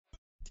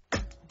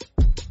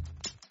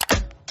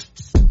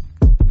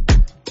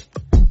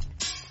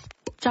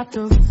Drop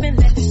the roof and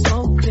let it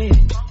go clear.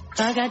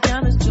 I got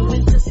diamonds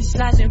doing pussy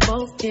slides in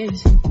both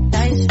ears.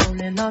 Dice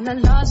rolling on the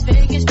Las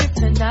Vegas strip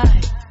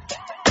tonight.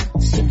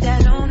 Skip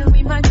that on and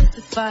we might miss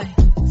the fight.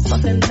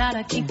 Fucking night,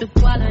 I keep the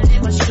wallet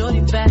in my shorty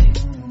bag.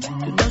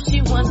 You know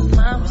she wants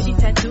mine when she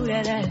tattoo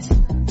that ass.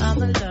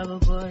 I'm a lover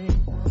boy.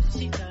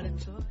 She got a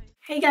toy.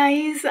 Hey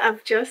guys,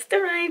 I've just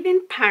arrived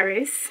in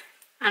Paris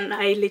and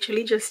I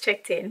literally just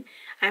checked in.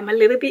 I'm a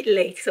little bit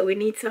late, so we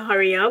need to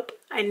hurry up.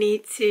 I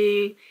need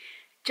to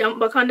jump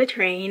back on the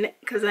train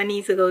because I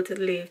need to go to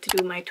the Louvre to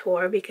do my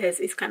tour because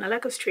it's kind of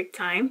like a strict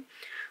time.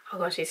 Oh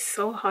gosh, it's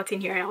so hot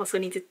in here. I also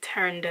need to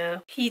turn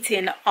the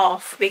heating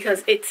off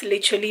because it's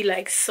literally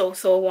like so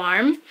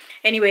warm.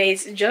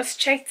 Anyways, just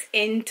checked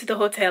into the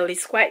hotel.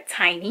 It's quite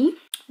tiny,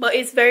 but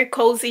it's very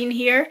cozy in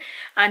here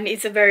and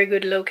it's a very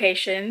good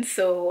location,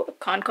 so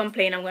can't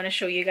complain. I'm going to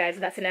show you guys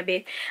that in a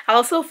bit. I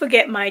also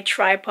forget my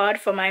tripod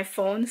for my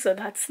phone, so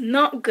that's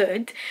not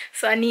good.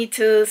 So I need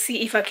to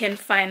see if I can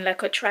find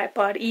like a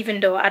tripod, even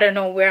though I don't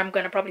know where I'm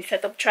going to probably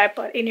set up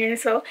tripod in here.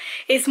 So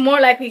it's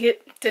more likely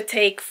to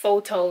take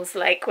photos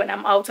like when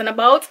I'm out and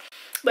about.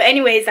 But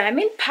anyways, I'm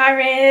in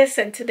Paris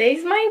and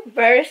today's my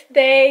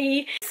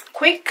birthday.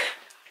 Quick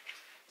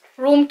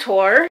room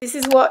tour. This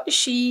is what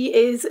she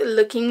is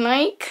looking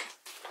like.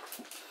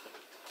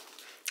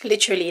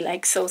 Literally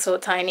like so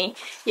tiny.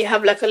 You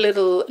have like a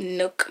little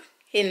nook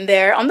in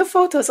there. On the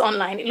photos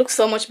online it looks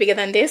so much bigger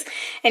than this.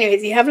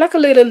 Anyways, you have like a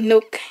little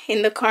nook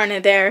in the corner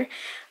there,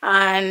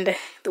 and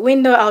the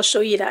window, I'll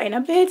show you that in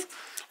a bit.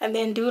 And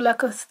then do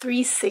like a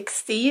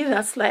 360.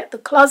 That's like the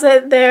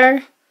closet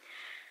there.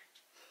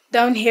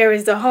 Down here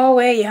is the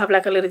hallway. You have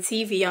like a little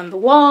TV on the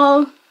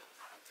wall.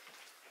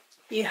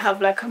 You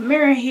have like a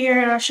mirror here,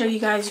 and I'll show you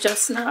guys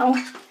just now.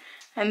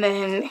 And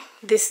then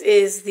this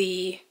is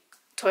the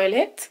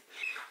toilet.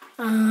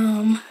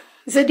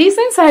 It's a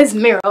decent sized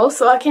mirror,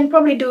 so I can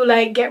probably do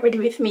like get ready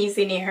with me's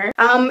in here.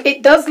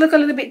 It does look a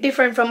little bit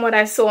different from what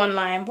I saw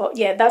online, but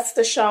yeah, that's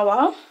the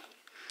shower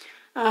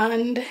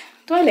and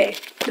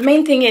toilet. The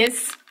main thing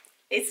is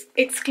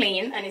it's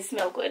clean and it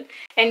smells good.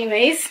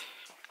 Anyways,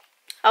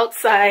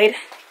 outside,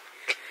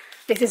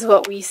 this is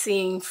what we're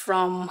seeing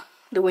from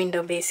the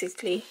window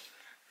basically.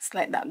 It's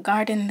like that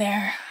garden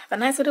there. A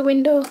nice little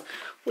window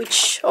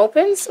which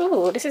opens.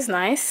 Oh, this is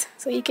nice.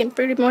 So you can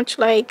pretty much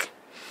like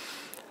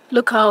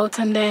look out,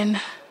 and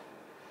then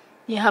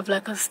you have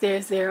like a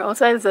stairs there.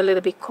 Outside is a little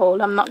bit cold,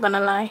 I'm not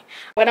gonna lie.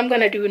 What I'm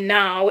gonna do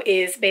now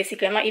is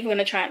basically, I'm not even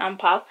gonna try and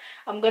unpack.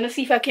 I'm gonna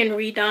see if I can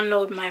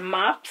re-download my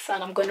maps,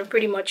 and I'm gonna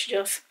pretty much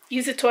just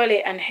use the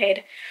toilet and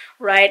head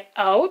right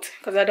out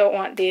because I don't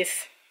want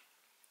this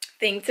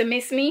thing to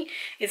miss me.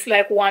 It's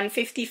like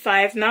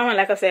 1:55 now, and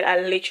like I said,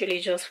 I literally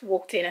just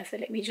walked in. I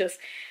said, let me just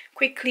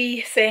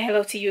quickly say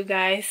hello to you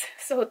guys.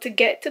 So to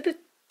get to the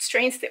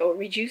train station, or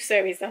reduced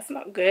service, that's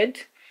not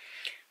good.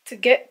 To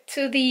get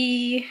to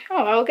the,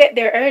 oh, I'll get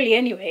there early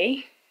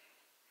anyway.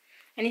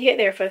 And you get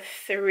there for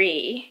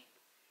 3.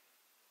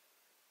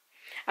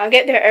 I'll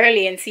get there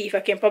early and see if I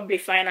can probably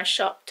find a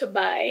shop to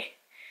buy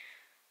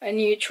a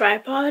new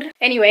tripod.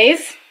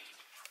 Anyways,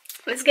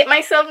 let's get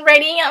myself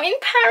ready. I'm in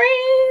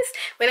Paris.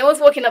 When I was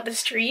walking up the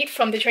street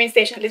from the train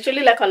station,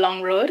 literally like a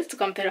long road to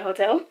come to the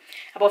hotel,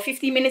 about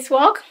 15 minutes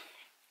walk.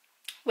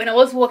 When I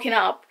was walking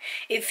up,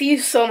 it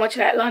feels so much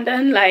like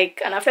London,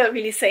 like, and I felt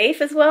really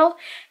safe as well.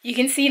 You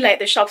can see like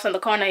the shops on the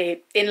corner.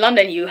 In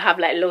London you have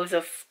like loads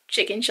of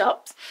chicken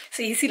shops,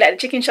 so you see like the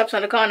chicken shops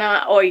on the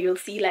corner, or you'll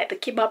see like the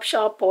kebab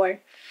shop, or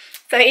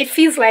so it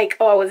feels like,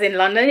 oh, I was in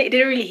London. It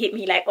didn't really hit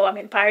me like, oh, I'm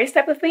in Paris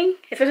type of thing,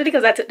 especially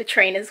because I took the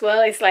train as well.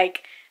 It's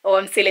like, oh,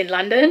 I'm still in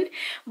London.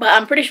 But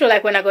I'm pretty sure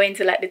like when I go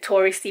into like the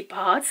touristy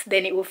parts,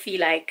 then it will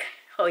feel like,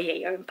 oh yeah,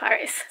 you're in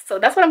Paris. So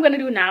that's what I'm gonna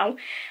do now,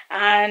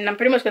 and I'm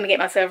pretty much gonna get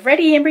myself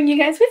ready and bring you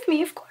guys with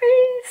me, of course.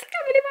 I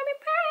can't believe I'm in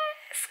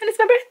Paris and it's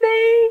my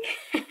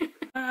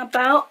birthday.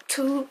 About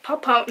to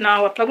pop out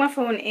now. I plug my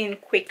phone in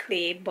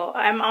quickly, but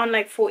I'm on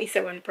like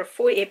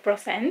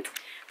 48%,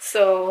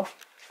 so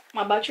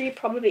my battery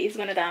probably is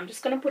gonna die. I'm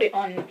just gonna put it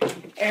on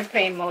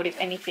airplane mode if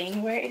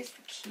anything. Where is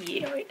the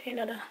key? Oh, wait,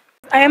 another.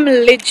 I am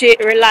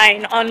legit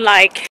relying on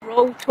like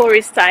road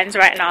tourist signs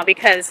right now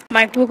because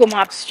my Google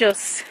Maps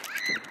just,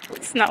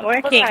 it's not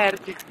working.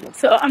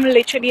 So I'm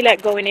literally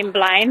like going in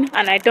blind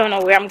and I don't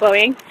know where I'm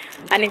going,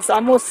 and it's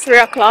almost 3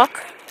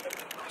 o'clock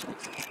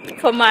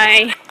for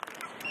my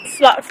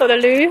slot for the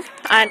Louvre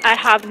and I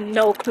have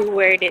no clue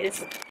where it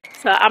is.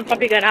 So I'm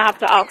probably gonna have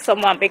to ask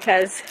someone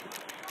because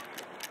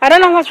I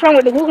don't know what's wrong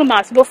with the Google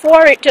Maps.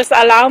 Before it just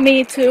allowed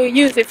me to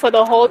use it for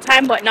the whole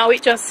time, but now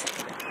it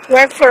just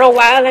worked for a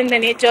while and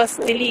then it just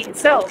deletes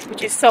itself,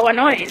 which is so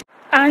annoying.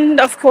 And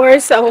of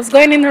course I was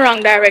going in the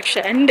wrong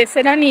direction. They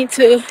said I need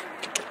to,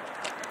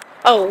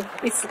 oh,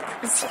 it's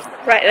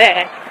right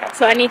there,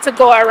 so I need to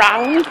go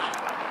around.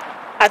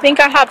 I think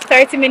I have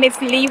 30 minutes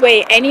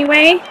leeway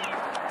anyway,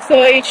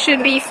 so it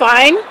should be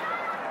fine.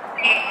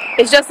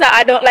 It's just that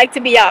I don't like to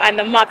be out and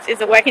the map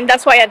isn't working.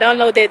 That's why I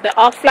downloaded the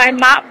offline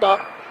map,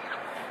 but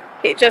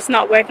it's just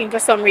not working for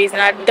some reason.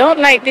 I don't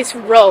like this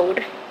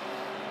road.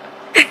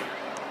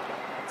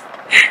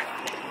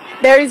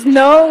 There is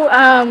no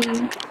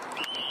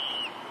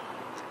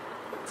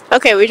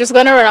okay, we're just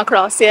gonna run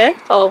across here.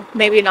 Oh,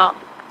 maybe not.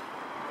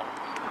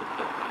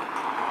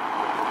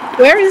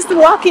 Where is the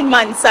walking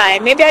man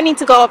sign? Maybe I need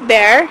to go up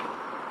there.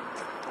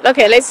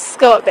 Okay, let's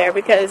go up there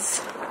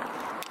because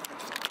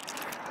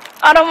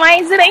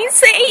otherwise it ain't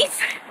safe.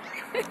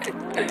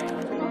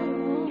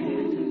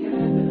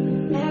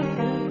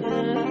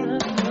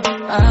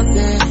 I've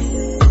been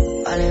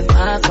all in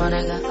my phone,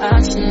 I got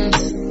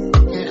options.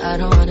 And I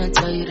don't wanna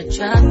tell you to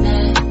drop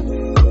it,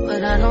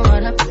 but I don't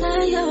wanna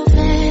play your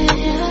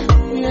fair.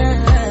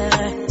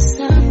 Yeah,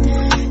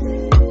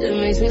 something that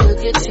makes me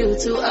look at you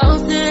too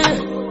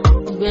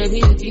often. Baby,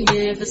 you can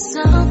give it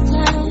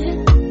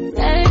something.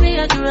 Baby,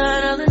 I do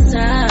it all the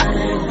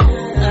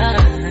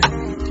time.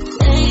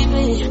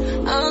 Baby,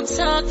 I'm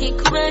talking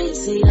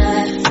crazy.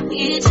 I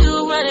need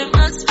you right in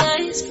my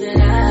space, but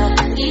I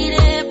need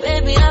it,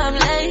 baby, I'm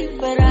late,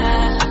 but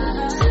I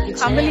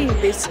can't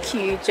believe this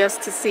queue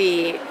just to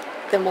see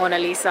the Mona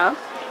Lisa.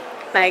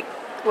 Like,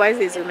 why is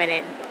it zooming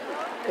in?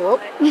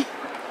 Whoop.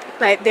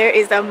 Like, there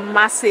is a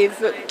massive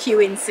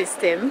queuing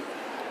system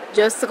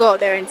just to go out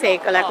there and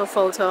take like a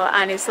photo,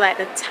 and it's like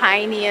the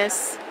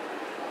tiniest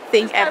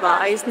thing ever.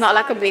 It's not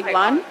like a big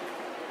one.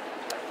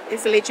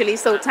 It's literally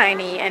so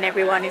tiny and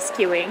everyone is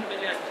queuing.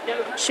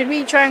 Should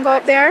we try and go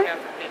up there?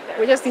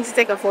 We just need to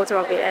take a photo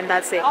of it and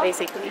that's it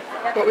basically.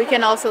 But we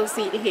can also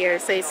see it here,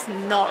 so it's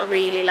not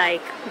really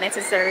like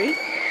necessary.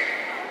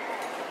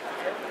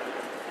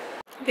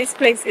 This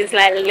place is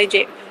like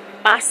legit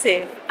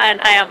massive and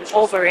I am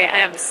over it. I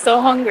am so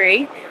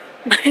hungry.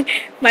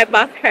 My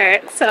back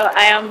hurts, so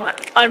I am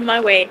on my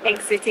way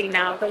exiting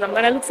now because I'm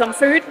gonna look some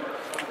food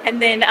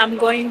and then I'm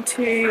going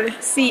to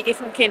see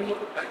if I can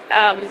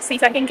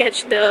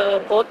catch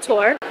the boat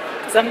tour,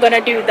 because I'm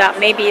gonna do that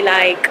maybe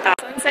like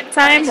sunset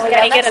time or when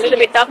I get a little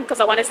bit dark,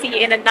 because I want to see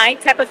it in the night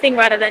type of thing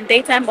rather than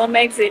daytime on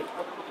my exit.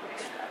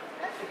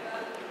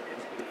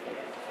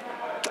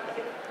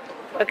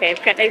 Okay, we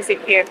can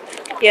exit here.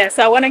 Yeah,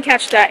 so I want to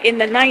catch that in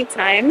the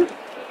nighttime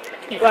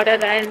rather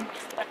than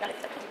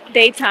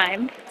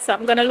daytime. So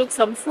I'm gonna look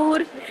some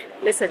food.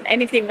 Listen,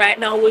 anything right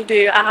now will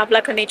do. I have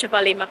like a nature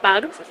valley in my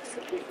bag,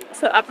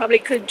 so I probably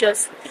could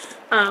just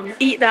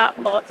eat that,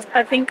 but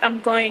I think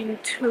I'm going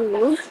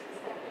to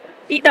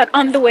eat that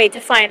on the way to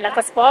find like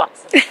a spot.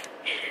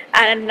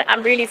 And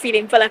I'm really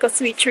feeling for like a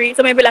sweet treat,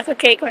 so maybe like a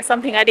cake or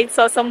something. I did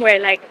saw somewhere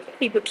like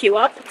people queue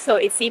up, so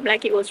it seemed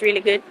like it was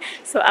really good,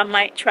 so I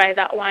might try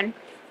that one.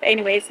 But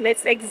anyways,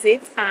 let's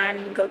exit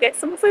and go get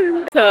some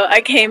food. So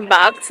I came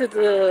back to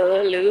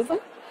the Louvre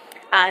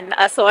and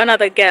I saw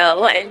another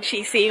girl and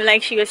she seemed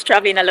like she was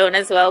traveling alone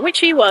as well, which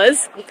she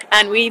was,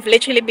 and we've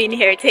literally been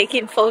here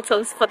taking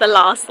photos for the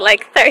last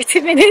like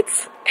 30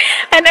 minutes.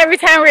 And every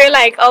time we're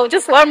like, oh,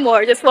 just one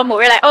more,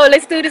 we're like, oh,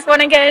 let's do this one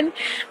again.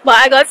 But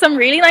I got some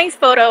really nice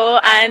photo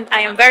and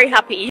I am very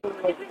happy.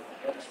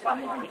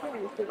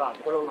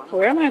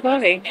 Where am I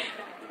going?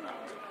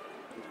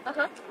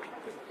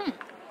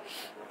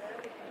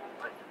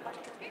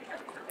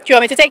 Do you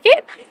want me to take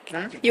it?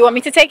 You want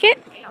me to take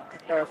it?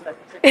 I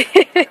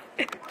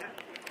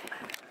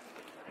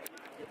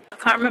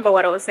can't remember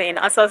what I was saying.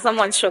 I saw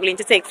someone struggling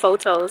to take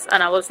photos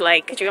and I was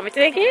like, do you want me to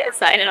take it?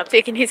 So I ended up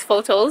taking his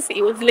photos.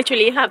 He was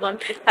literally having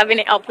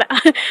it up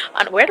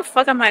and where the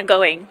fuck am I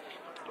going?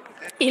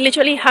 He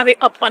literally have it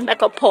up on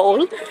like a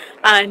pole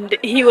and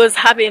he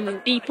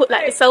put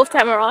like the self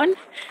timer on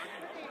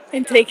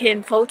and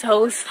taking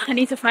photos. I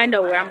need to find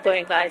out where I'm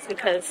going, guys,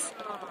 because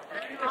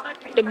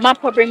the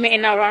map will bring me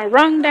in the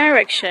wrong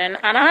direction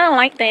and I don't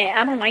like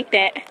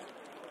that.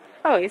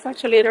 Oh, it's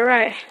actually the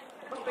right.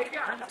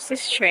 This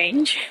is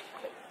strange.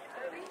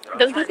 It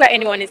doesn't look like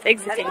anyone is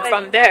exiting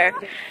from there.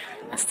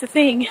 That's the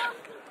thing.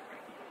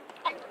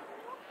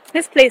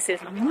 This place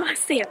is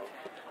massive.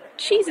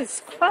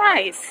 Jesus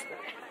Christ.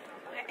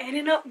 I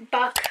ended up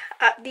back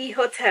at the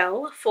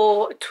hotel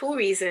for 2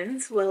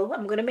 reasons. Well,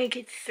 I'm gonna make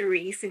it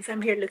 3 since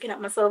I'm here looking at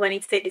myself. I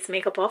need to take this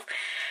makeup off.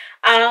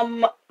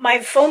 My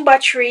phone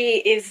battery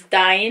is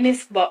dying.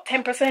 It's about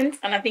 10%,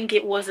 and I think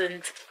it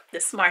wasn't the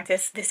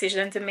smartest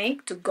decision to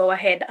make to go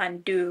ahead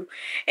and do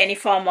any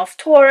form of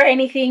tour or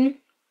anything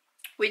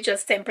with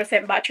just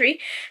 10% battery.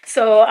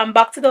 So I'm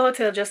back to the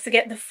hotel just to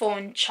get the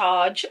phone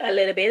charged a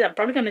little bit. I'm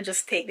probably gonna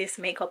just take this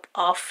makeup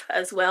off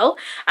as well,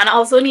 and I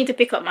also need to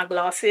pick up my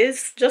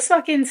glasses just so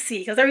I can see,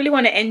 because I really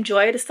want to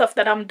enjoy the stuff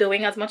that I'm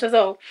doing. As much as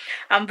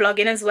I'm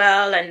vlogging as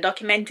well and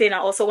documenting, I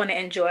also want to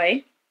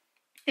enjoy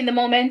in the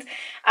moment.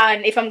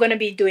 And if I'm going to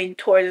be doing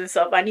tours and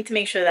stuff, I need to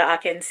make sure that I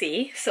can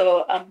see.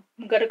 So I'm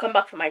going to come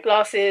back for my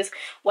glasses,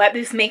 wipe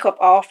this makeup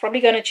off,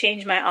 probably going to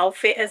change my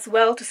outfit as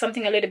well to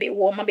something a little bit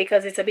warmer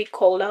because it's a bit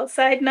cold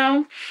outside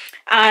now,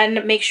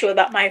 and make sure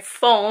that my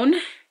phone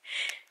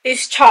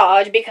is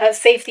charged, because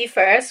safety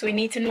first. We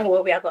need to know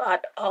where we are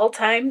at all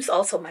times.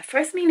 Also, my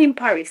first meal in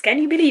Paris, can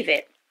you believe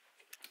it?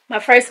 My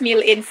first meal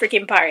in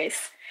freaking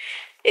Paris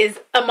is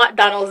a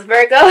McDonald's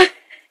burger.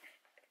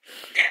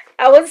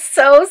 I was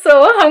so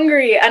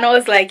hungry and I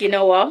was like, you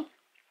know what,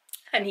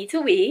 I need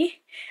to wee,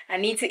 I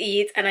need to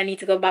eat, and I need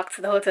to go back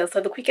to the hotel. So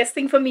the quickest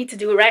thing for me to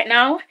do right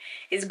now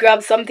is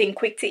grab something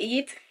quick to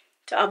eat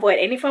to avoid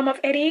any form of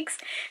headaches.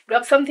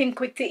 Grab something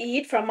quick to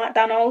eat from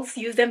McDonald's,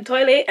 use them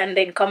toilet, and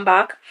then come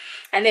back,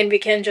 and then we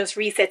can just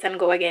reset and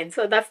go again.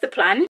 So that's the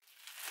plan.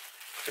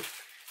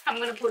 I'm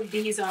gonna put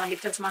these on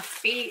because my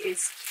feet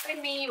is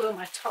killing me with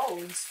my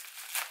toes.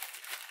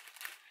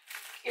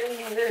 Killing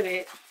me a little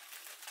bit.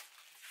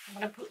 I'm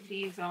gonna put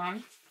these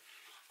on.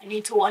 I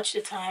need to watch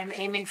the time,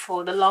 aiming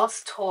for the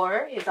last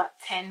tour is at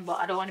 10, but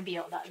I don't want to be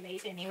out that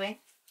late anyway.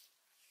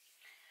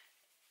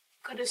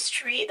 Got the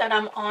street that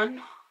I'm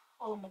on.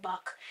 Oh, my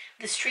back.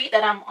 The street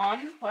that I'm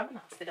on. Why am I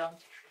not sit down?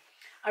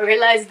 I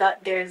realized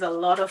that there's a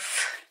lot of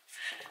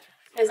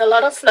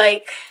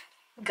like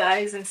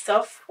guys and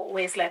stuff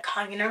always like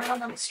hanging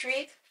around on the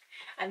street,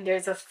 and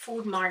there's a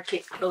food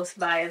market close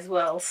by as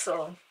well.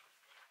 So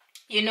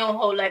you know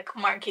how like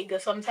market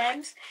goes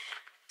sometimes.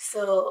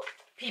 So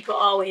people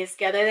always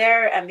gather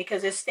there, and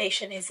because the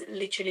station is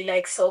literally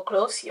like so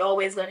close, you're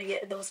always gonna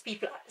get those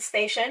people at the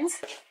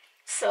stations.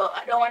 So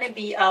I don't want to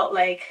be out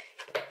like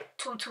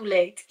too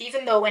late,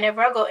 even though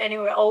whenever I go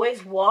anywhere I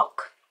always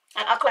walk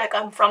and act like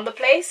I'm from the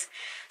place,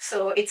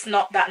 so it's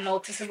not that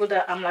noticeable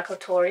that I'm like a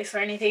tourist or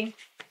anything.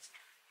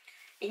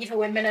 Even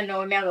when men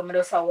know me, I'm gonna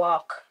just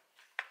walk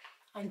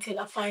until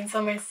I find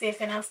somewhere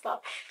safe and I'll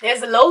stop.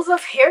 There's loads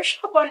of hair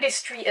shop on this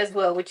street as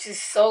well, which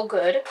is so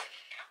good.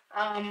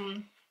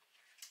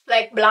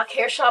 Like black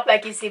hair shop,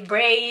 like you see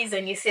braids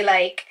and you see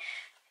like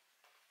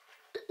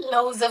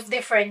loads of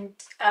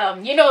different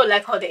you know,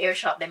 like how the hair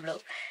shop them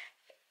look.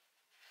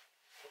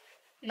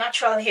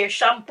 Natural hair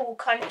shampoo,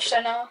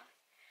 conditioner,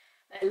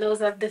 like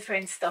loads of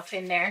different stuff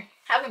in there.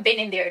 Haven't been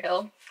in there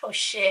though. Oh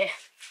shit.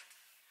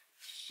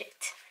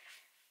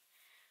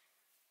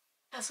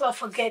 That's what I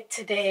forget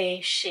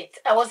today. Shit.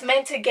 I was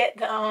meant to get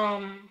the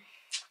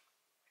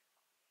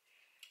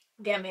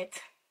damn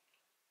it.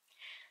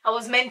 I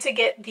was meant to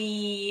get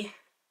the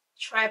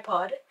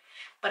tripod,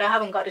 but I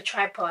haven't got the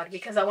tripod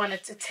because I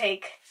wanted to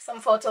take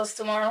some photos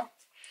tomorrow.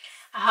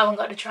 I haven't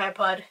got the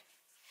tripod,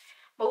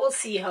 but we'll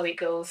see how it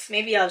goes.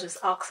 Maybe I'll just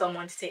ask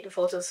someone to take the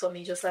photos for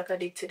me, just like I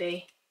did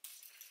today.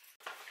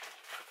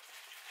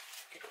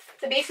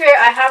 To be fair,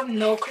 I have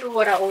no clue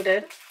what I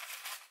ordered.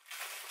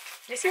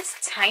 This is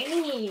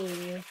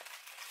tiny.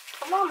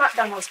 Come on,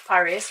 McDonald's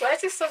Paris. Why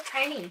is it so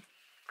tiny?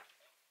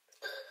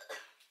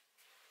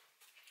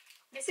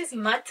 This is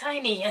mad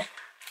tiny.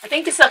 I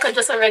think it's like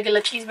just a regular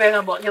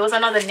cheeseburger, but there was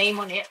another name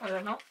on it. I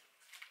don't know.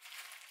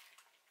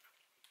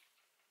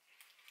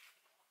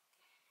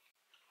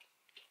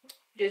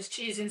 There's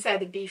cheese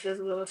inside the beef as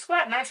well. It's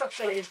quite nice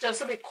actually. It's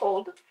just a bit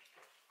cold.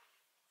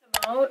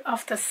 About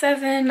after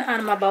 7 and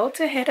I'm about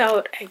to head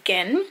out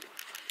again.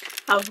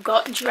 I've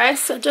got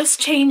dressed. I just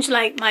changed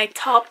like my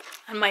top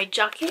and my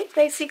jacket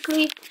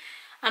basically.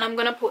 And I'm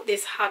gonna put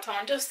this hat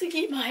on just to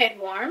keep my head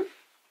warm.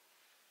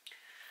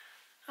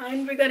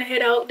 And we're gonna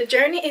head out. The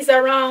journey is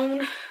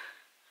around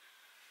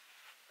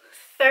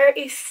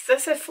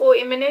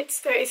 40 minutes,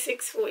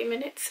 40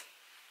 minutes,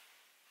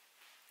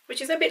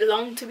 which is a bit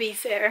long to be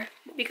fair,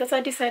 because I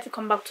decided to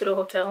come back to the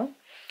hotel,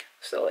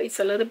 so it's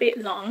a little bit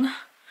long.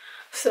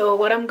 So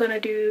what I'm gonna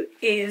do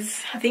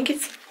is, I think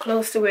it's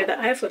close to where the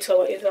Eiffel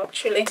Tower is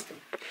actually.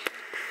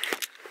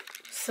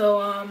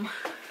 So I'm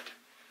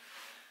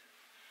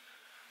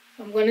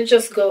gonna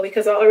just go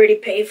because I already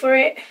paid for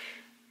it.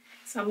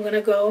 So I'm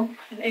gonna go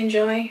and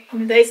enjoy.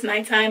 Even though it's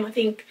nighttime, I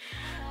think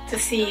to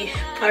see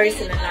Paris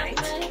in the night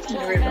in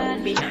the river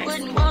would be nice.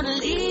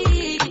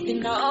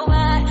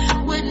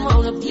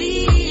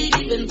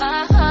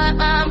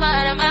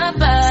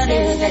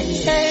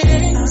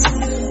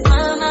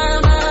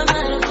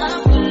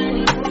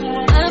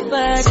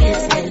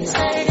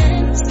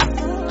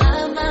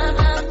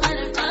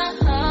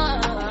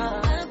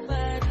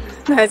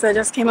 Guys, I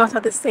just came out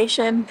of the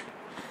station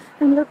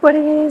and look what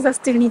it is. I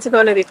still need to go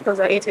a little bit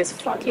closer. It is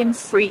fucking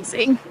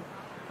freezing.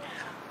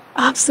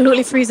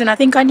 Absolutely freezing. I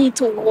think I need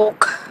to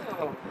walk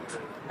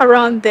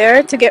around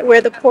there to get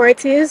where the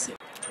port is.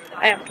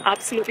 I am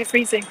absolutely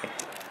freezing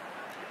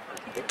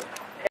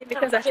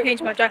because I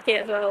changed my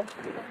jacket as well.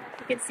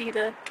 You can see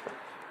the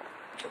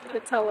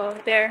tower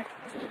there.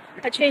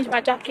 I changed my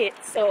jacket,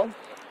 so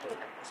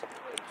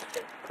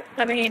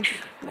I mean,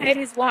 my head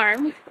is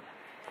warm,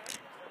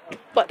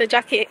 but the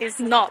jacket is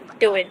not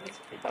doing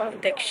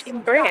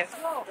the brave.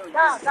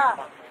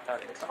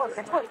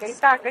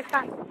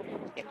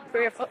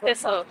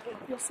 So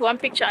just one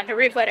picture on the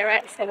river there,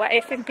 right? So what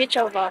if in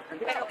picture over?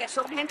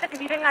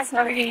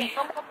 Sorry.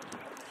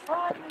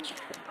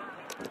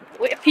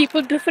 What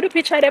people do for the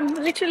picture, them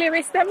literally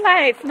risk their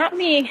life, not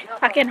me.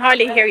 I can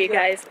hardly hear you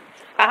guys.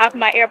 I have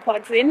my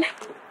AirPods in.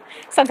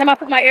 Sometimes I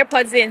put my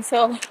AirPods in,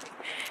 so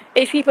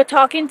if people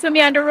talking to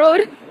me on the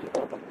road,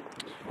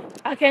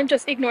 I can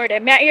just ignore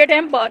them. I hear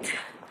them, but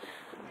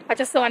I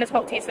just don't want to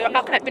talk to you. So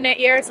I clap in their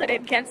ear so they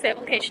can say,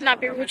 okay, she not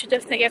be rude, she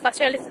just think if I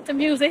listen to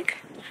music.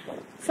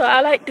 So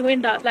I like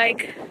doing that,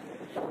 like,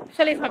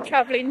 especially if I'm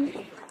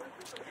traveling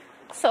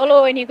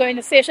solo when you go in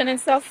the station and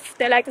stuff.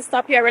 They like to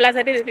stop here. I realize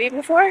I did it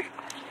before.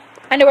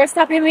 and they were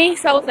stopping me,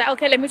 so I was like,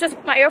 okay, let me just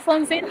put my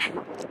earphones in,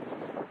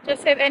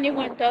 just if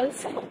anyone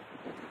does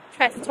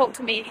try to talk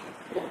to me,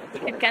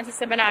 they can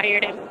just not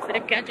hear them, so they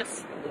can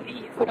just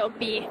leave without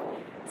me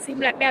seem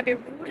like me a bit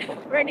rude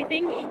or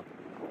anything.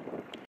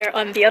 They're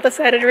on the other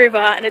side of the river,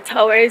 and the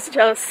tower is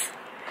just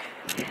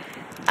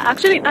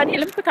actually, let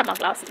me put on my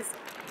glasses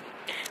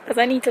because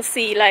I need to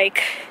see,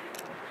 like,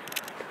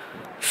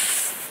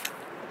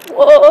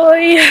 whoa,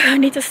 I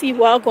need to see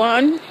what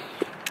going on.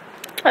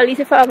 At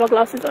least if I have my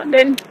glasses on,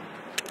 then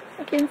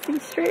I can see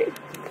straight.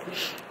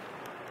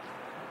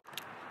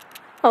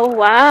 Oh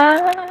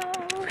wow.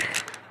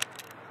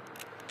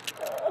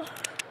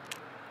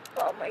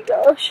 Oh my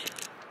gosh.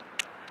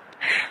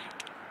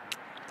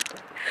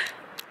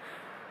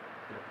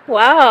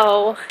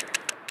 Wow.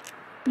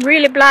 I'm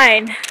really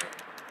blind.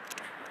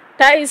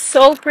 That is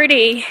so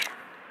pretty.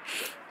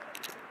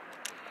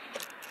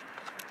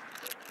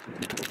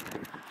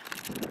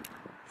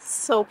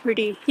 So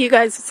pretty. You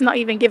guys, it's not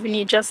even giving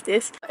you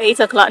justice. 8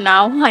 o'clock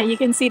now, and you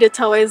can see the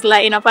tower is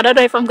lighting up. I don't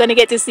know if I'm gonna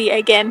get to see it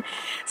again.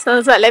 So I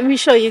was like, let me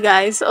show you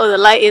guys. Oh, the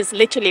light is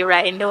literally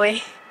right in the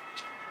way.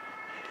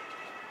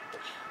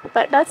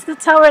 But that's the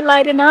tower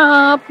lighting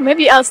up.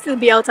 Maybe I'll still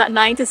be out at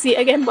 9 to see it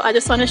again, but I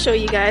just want to show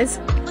you guys.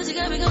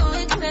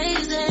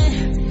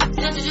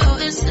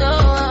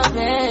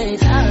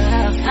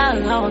 How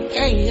long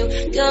can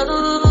you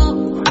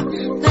go,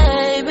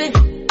 baby?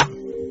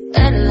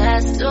 At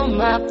last to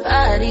my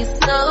body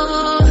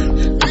so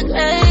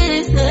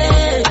crazy,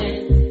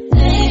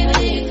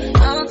 baby.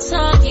 I'm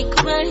talking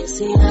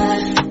crazy.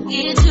 I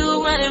need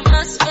you right in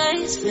my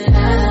space, but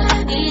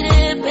I need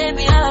it,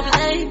 baby. I'm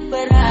late,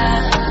 but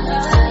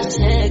I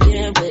check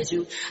in with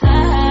you. I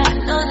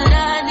know that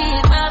I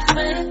need my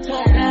friend,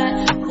 but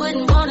I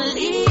wouldn't wanna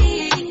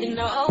leave. You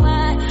know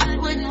I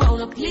wouldn't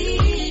wanna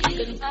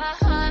please. My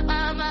heart,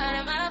 my mind,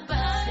 and my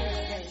body.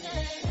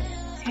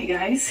 Hey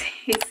guys,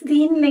 it's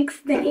the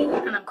next day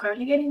and I'm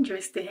currently getting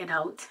dressed to head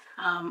out.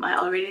 I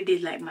already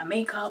did like my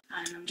makeup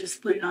and I'm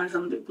just putting on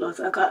some lip gloss.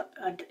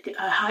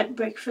 I had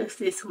breakfast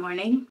this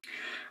morning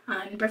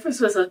and breakfast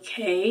was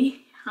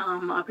okay.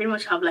 I pretty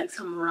much have like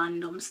some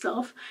random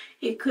stuff.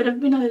 It could have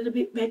been a little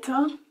bit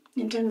better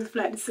in terms of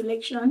like the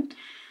selection,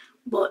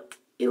 but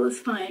it was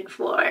fine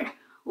for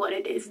what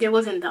it is. There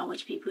wasn't that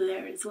much people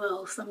there as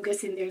well, so I'm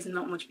guessing there's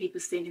not much people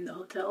staying in the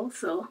hotel,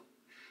 so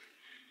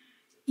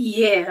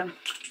yeah.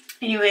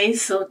 Anyway,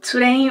 so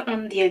today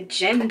on the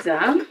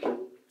agenda,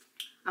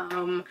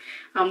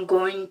 I'm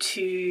going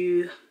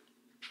to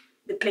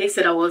the place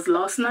that I was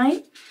last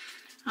night.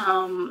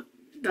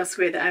 That's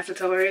where the Eiffel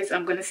Tower is.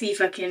 I'm gonna see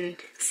if I can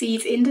see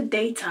it in the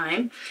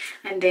daytime,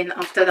 and then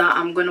after that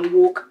I'm gonna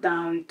walk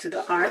down to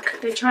the Arc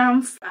de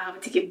Triomphe. I have a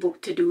ticket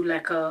booked to do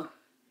like a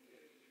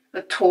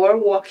tour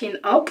walking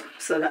up,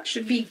 so that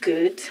should be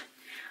good.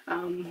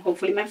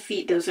 Hopefully my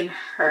feet doesn't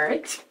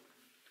hurt,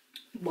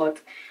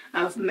 but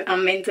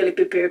I'm mentally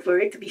prepared for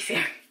it, to be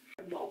fair.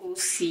 But we'll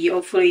see.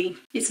 Hopefully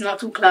it's not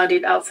too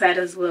clouded outside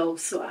as well,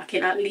 so I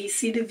can at least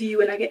see the view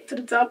when I get to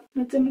the top.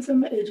 Let me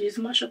some edges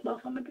mash up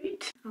off on my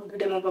feet. I'll do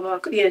them over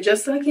back. Yeah,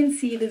 just so I can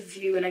see the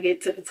view when I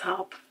get to the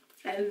top.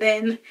 And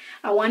then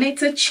I wanted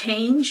to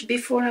change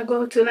before I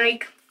go to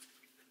like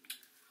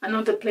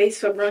another place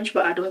for brunch,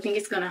 but I don't think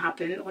it's gonna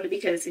happen, only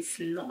because it's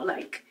not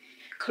like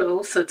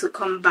close. So to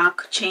come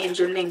back, change,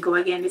 and then go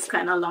again is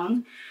kind of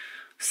long.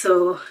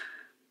 So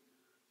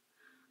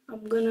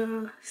I'm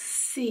gonna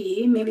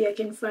see, maybe I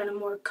can find a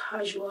more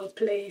casual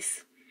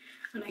place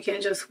and I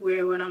can just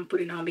wear what I'm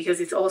putting on, because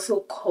it's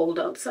also cold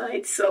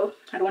outside, so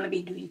I don't want to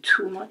be doing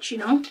too much, you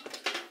know.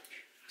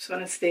 Just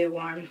want to stay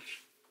warm.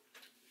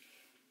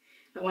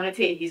 I want to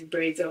take these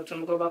braids out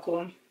when I go back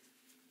home.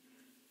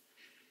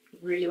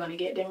 Really want to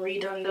get them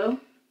redone though.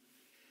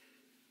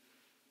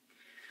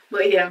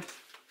 But yeah,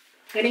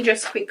 getting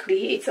dressed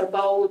quickly. It's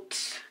about,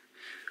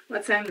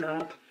 what time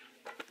now?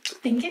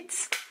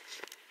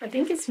 I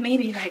think it's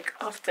maybe like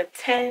after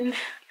 10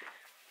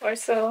 or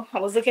so. I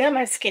was looking at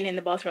my skin in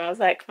the bathroom. I was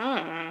like,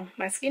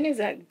 my skin is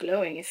like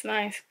glowing. It's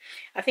nice.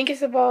 I think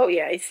it's about,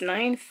 yeah, it's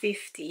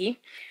 9:50.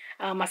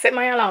 I set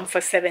my alarm for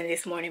 7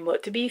 this morning,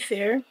 but to be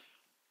fair,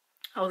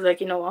 I was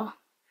like, you know what?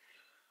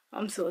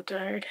 I'm so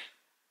tired.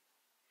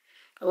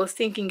 I was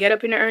thinking get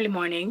up in the early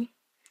morning.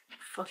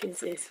 Fuck is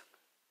this?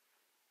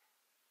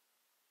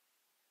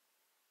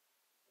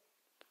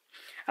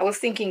 I was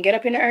thinking get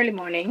up in the early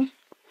morning,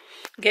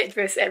 get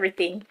dressed,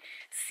 everything,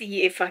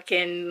 see if I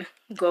can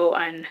go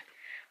and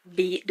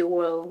beat the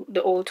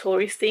old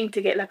tourist thing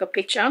to get like a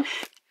picture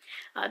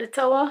at the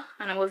tower.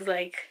 And I was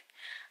like,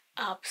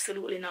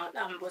 absolutely not.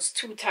 I was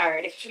too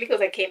tired, especially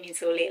because I came in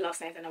so late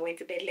last night and I went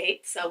to bed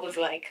late. So I was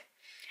like,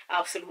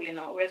 absolutely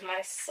not. Where's my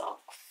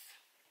socks?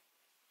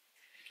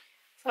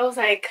 So I was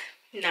like,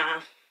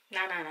 nah.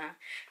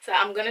 So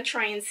I'm gonna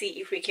try and see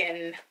if we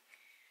can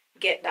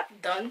get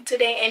that done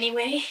today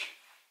anyway.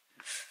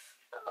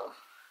 So,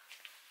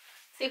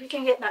 see if we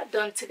can get that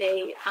done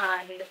today,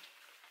 and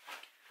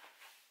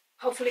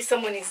hopefully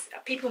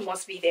people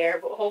must be there,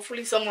 but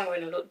hopefully someone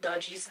will look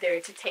dodgy is there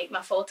to take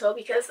my photo,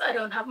 because I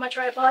don't have my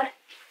tripod.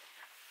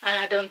 and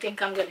I don't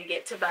think I'm gonna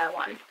get to buy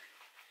one.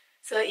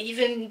 So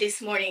even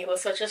this morning it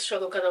was such a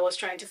struggle because I was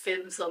trying to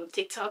film some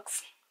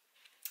TikToks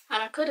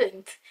and I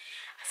couldn't.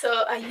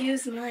 So I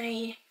used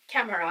my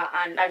camera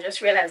and I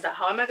just realized that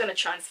how am I going to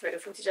transfer the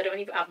footage? I don't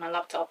even have my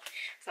laptop.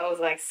 So I was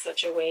like,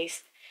 such a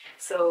waste.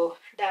 So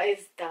that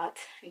is that.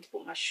 I need to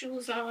put my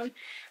shoes on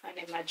and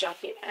then my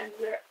jacket and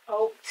we're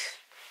out.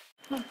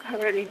 I'm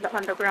currently in the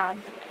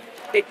underground.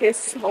 It is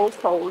so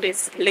cold.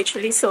 It's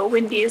literally so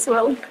windy as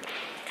well.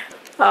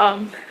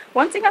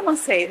 One thing I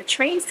must say, the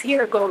trains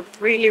here go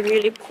really,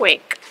 really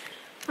quick.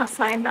 I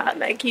find that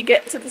like you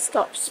get to the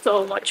stop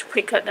so much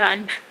quicker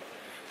than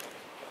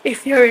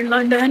if you're in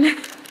London.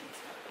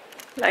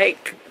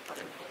 Like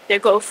they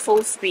go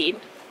full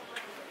speed.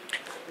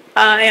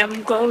 I'm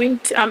in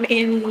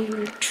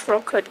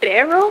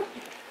Trocadero.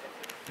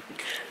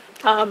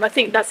 I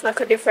think that's like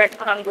a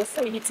different angle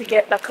for you to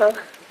get like a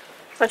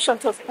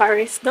shot of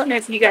Paris. Don't know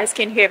if you guys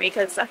can hear me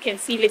because I can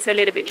feel it's a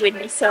little bit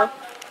windy. So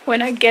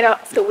when I get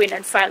out of the wind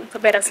and find like a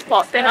better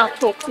spot, then I'll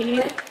talk to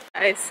you.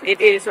 Guys, it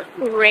is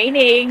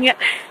raining,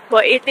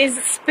 but it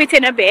is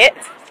spitting a bit.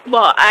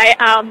 But I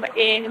am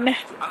in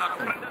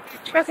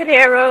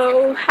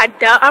Trocadero.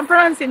 I'm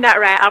pronouncing that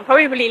right. I'm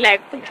probably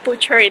like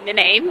butchering the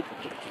name,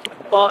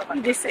 but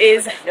this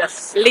is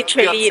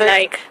literally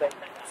like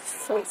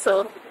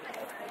so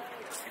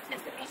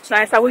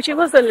nice. I wish it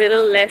was a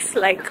little less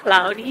like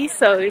cloudy,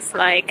 so it's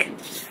like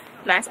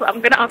nice. But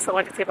I'm gonna ask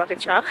someone to take a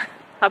picture.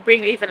 I'll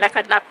bring even like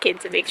a napkin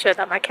to make sure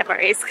that my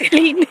camera is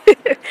clean.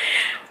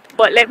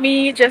 But let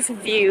me just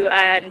view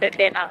and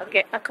then I'll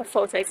get like a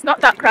photo. It's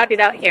not that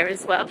crowded out here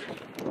as well.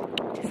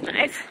 It's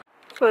nice.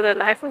 For the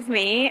life of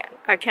me,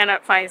 I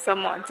cannot find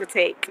someone to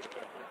take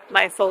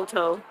my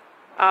photo.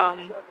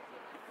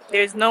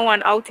 There's no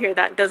one out here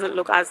that doesn't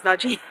look as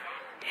dodgy.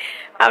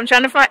 I'm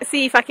trying to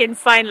see if I can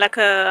find like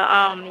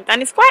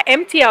and it's quite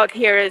empty out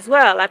here as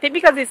well. I think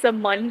because it's a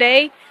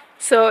Monday,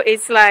 so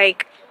it's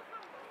like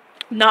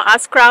not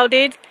as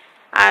crowded,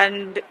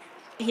 and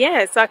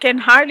yes, I can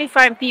hardly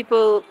find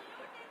people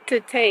to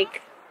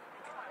take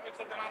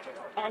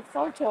a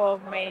photo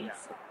of me.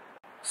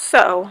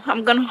 So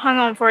I'm gonna hang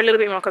on for a little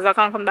bit more because I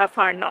can't come that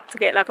far not to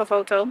get like a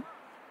photo.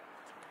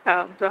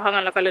 So hang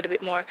on like a little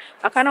bit more.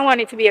 I kind of want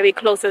it to be a bit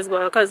close as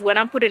well because when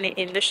I'm putting it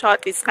in the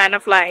shot, it's kind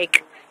of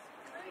like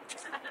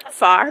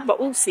far, but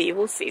we'll see.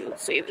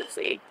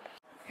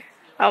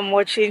 I'm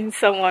watching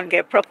someone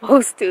get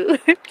proposed to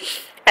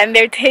and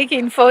they're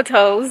taking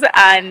photos,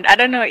 and I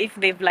don't know if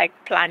they've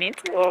like planned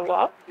it or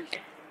what.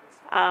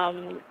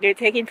 They're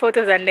taking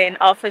photos, and then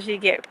after she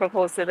get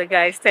proposed to, the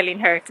guy's telling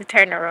her to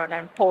turn around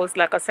and pose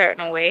like a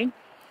certain way.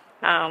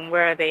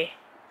 Where are they?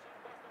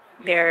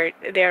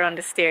 They're on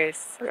the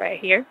stairs right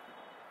here.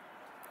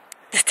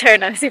 To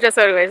turn and see just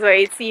way. So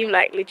it seemed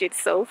like legit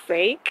so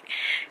fake.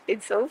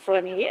 It's so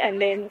funny,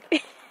 and then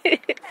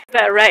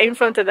that right in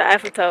front of the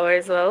Eiffel Tower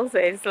as well. So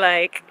it's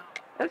like,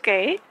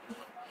 okay.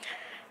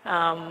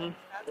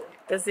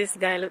 Does this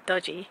guy look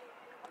dodgy?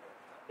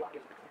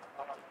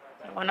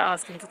 I want to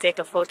ask him to take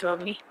a photo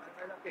of me.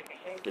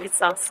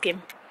 Let's ask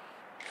him.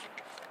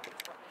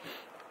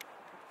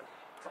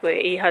 But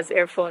he has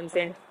earphones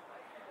in.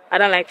 I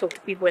don't like to talk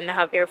to people when they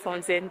have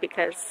earphones in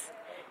because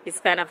it's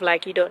kind of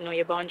like you don't know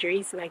your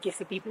boundaries. Like you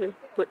see people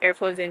put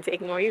earphones in to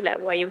ignore you. Like,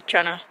 why are you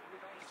trying to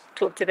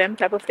talk to them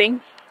type of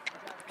thing?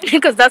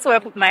 Because that's why I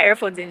put my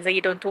earphones in, so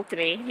you don't talk to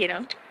me, you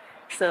know.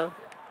 So,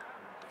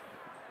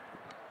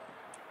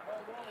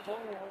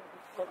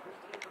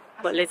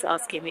 but let's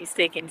ask him. He's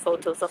taking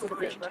photos of the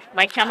thing.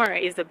 My camera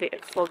is a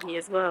bit foggy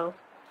as well.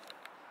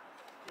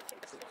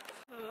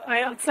 I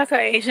asked like an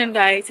Asian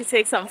guy to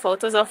take some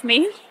photos of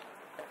me.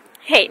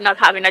 Hate not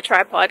having a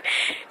tripod.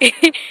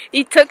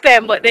 He took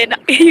them, but then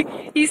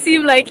he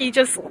seemed like he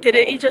just did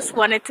it. He just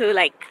wanted to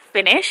like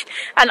finish.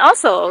 And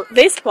also,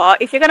 this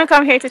spot, if you're gonna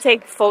come here to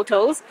take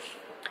photos,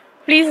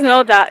 please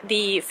know that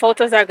the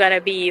photos are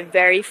gonna be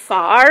very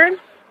far.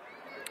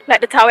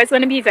 Like the tower is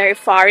gonna be very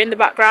far in the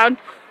background.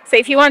 So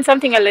if you want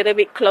something a little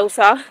bit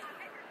closer,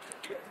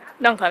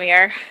 don't come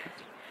here.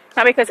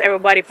 Not because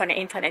everybody on the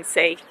internet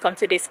say come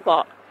to this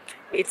spot.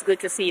 It's good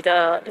to see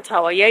the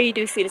tower. Yeah, you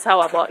do see the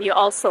tower, but you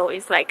also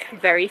is like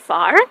very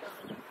far,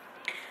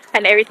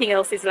 and everything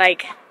else is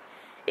like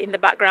in the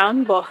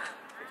background. But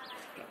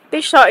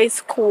this shot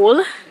is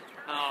cool.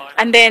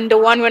 And then the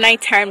one when I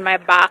turn my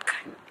back,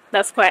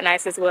 that's quite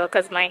nice as well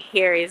because my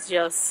hair is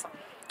just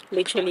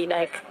literally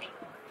like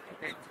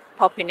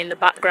popping in the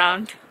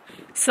background.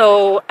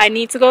 So I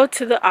need to go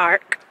to the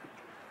Arc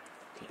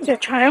de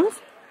Triomphe.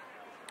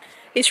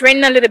 It's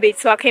raining a little bit,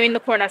 so I came in the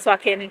corner so I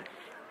can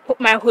put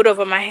my hood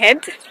over my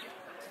head,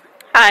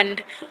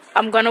 and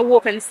I'm gonna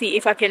walk and see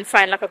if I can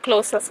find like a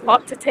closer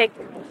spot to take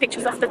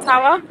pictures of the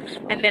tower,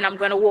 and then I'm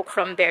gonna walk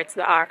from there to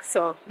the Arc.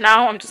 So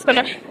now I'm just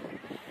gonna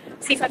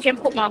see if I can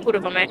put my hood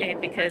over my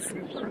head because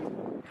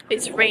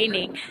it's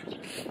raining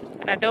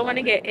and I don't want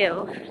to get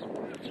ill,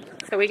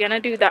 so we're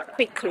gonna do that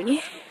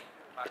quickly.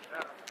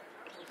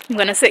 I'm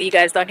gonna set you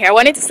guys down here. I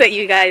wanted to set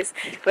you guys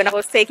when I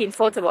was taking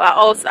photos,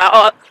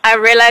 but I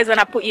realized when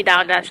I put you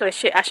down that I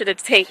should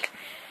have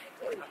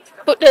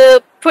put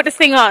the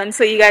thing on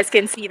so you guys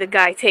can see the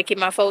guy taking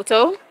my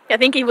photo. I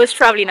think he was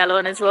traveling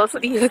alone as well, so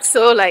he looked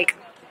so like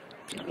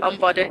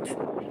unbothered,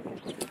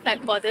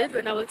 like bothered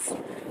when I was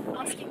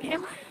asking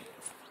him.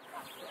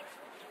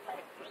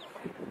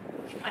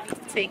 I need to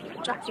take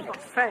my jacket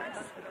off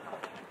first.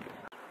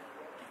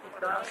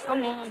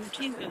 Come on,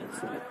 Jesus.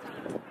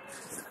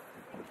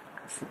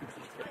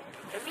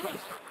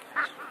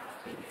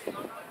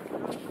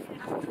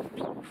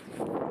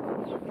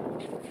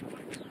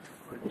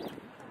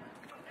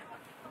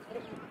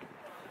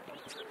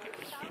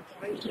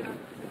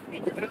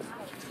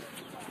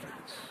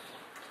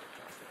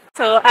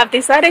 So I've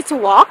decided to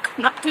walk.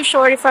 Not too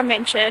sure if I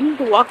mentioned.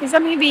 The walk is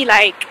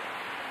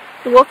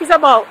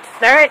about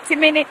 30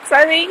 minutes,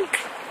 I think.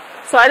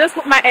 So I just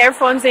put my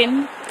earphones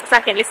in so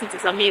I can listen to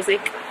some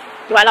music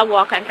while I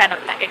walk and kind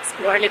of like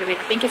explore a little bit.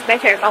 I think it's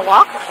better if I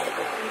walk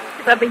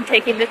because I've been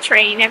taking the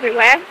train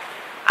everywhere,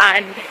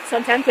 and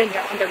sometimes when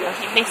you're on the road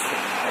you miss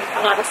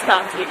a lot of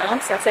stuff, you know.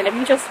 So I said let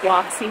me just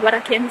walk, see what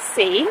I can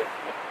see,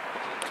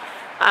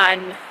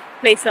 and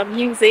play some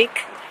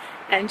music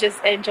and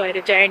just enjoy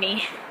the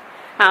journey.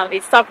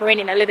 It stopped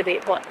raining a little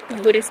bit, but the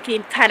hood is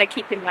kind of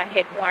keeping my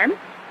head warm.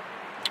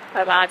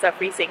 My hands are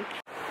freezing.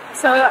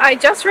 So I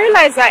just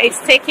realized that it's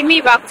taking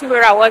me back to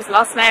where I was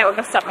last night. We're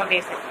gonna stop my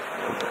music.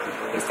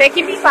 It's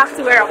taking me back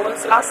to where I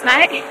was last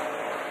night.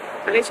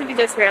 I literally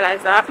just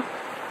realized that.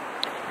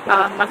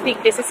 I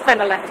think this is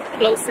kind of like the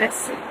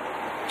closest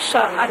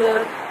shot at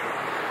the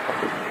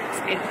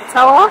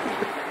tower.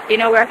 You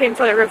know, where I came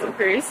for the river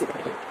cruise.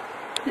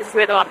 This is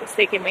where the one is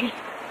taking me.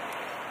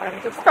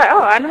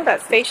 Oh, I know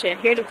that station.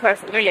 Here looks quite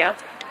familiar.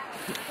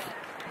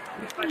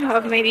 I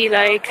have maybe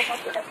like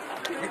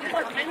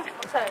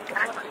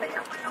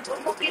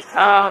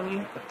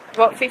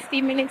about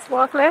 15 minutes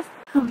walk left.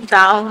 I'm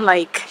down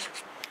like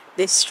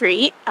this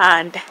street,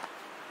 and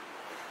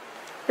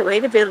the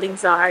way the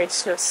buildings are,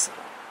 it's just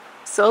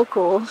so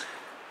cool.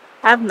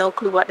 I have no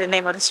clue what the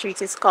name of the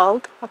street is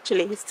called.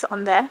 Actually, it's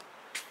on there.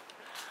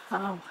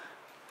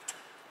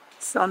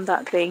 It's on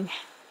that thing.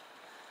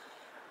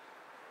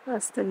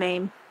 That's the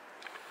name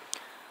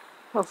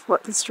of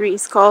what the street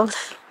is called.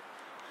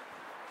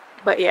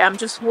 But yeah, I'm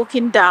just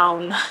walking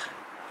down,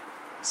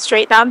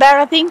 straight down there,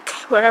 I think,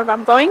 wherever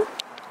I'm going.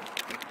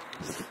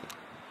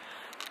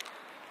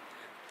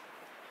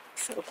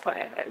 So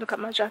quiet. Look at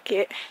my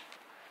jacket.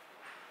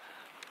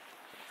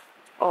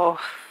 Oh,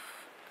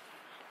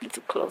 I need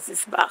to close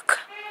this back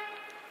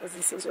because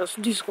this is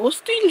just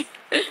disgusting.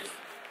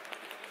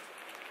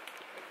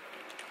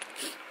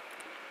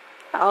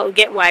 I'll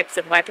get wipes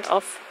and wipe it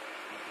off.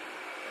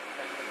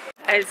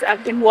 As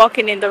I've been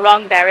walking in the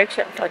wrong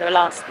direction for the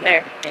last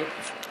 30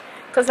 minutes.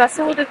 Because I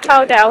saw the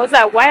tower there. I was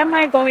like, why am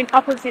I going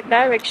opposite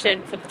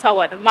direction for the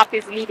tower? The map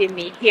is leading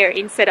me here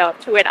instead of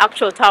to where the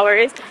actual tower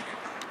is.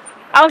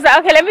 I was like,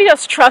 okay, let me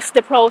just trust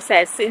the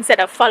process instead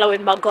of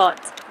following my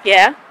gut.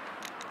 Yeah?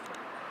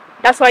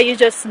 That's why you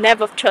just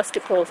never trust the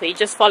process. You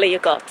just follow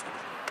your gut.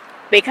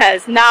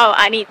 Because now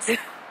I need to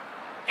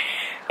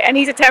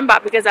turn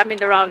back because I'm in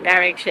the wrong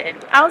direction.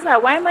 I was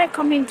like, why am I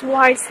coming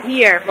towards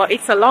here? But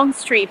it's a long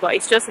street, but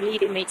it's just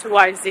leading me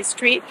towards this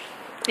street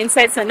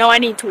instead. So now I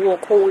need to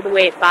walk all the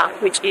way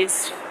back, which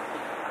is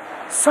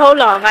so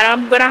long, and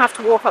I'm gonna have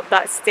to walk up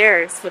that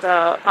stairs for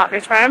the Arc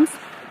de Triomphe.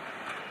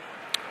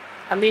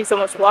 I'm doing so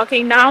much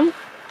walking now.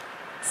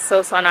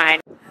 So annoying.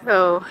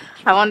 So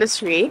I'm on the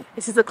street.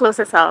 This is the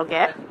closest I'll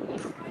get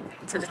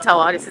to the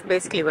tower. This is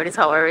basically where the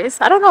tower is.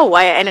 I don't know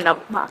why I ended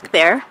up back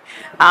there.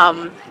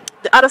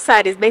 The other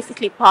side is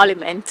basically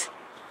Parliament,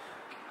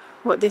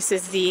 but this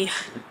is the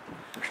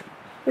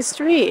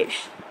street.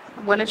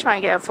 I'm gonna try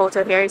and get a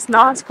photo here. It's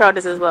not as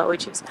crowded as well,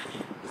 which is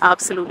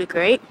absolutely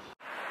great.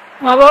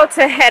 I'm about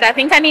to head. I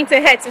think I need to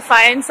head to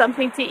find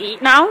something to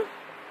eat now.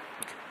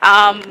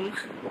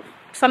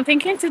 So I'm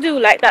thinking to do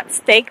like that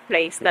steak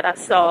place that I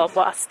saw,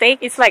 but a steak,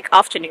 it's like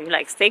afternoon,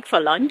 like steak for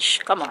lunch.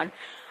 Come on.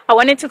 I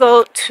wanted to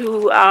go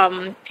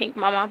to Pink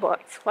Mama, but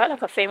it's quite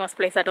like a famous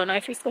place. I don't know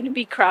if it's going to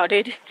be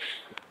crowded.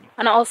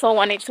 And I also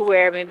wanted to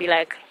wear maybe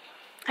like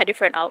a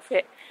different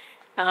outfit,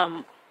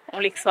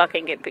 only so I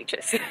can get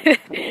pictures.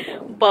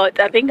 But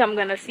I think I'm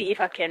gonna see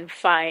if I can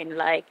find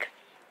like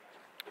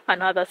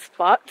another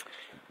spot.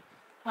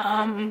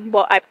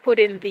 But I put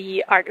in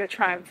the Arc de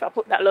Triomphe. I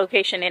put that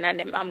location in, and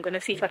then I'm gonna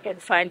see if I can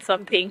find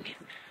something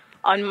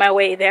on my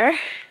way there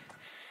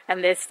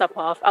and then stop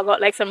off. I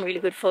got like some really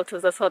good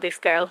photos. I saw this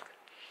girl,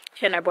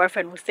 she and her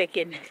boyfriend was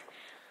taking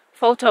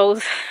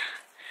photos,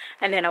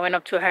 and then I went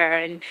up to her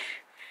and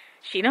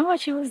she know what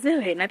she was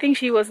doing. I think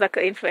she was like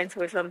an influencer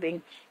or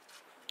something.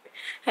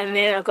 And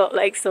then I got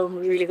like some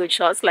really good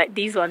shots. Like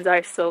these ones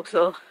are so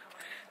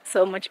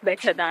much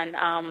better than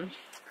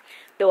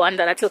the one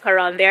that I took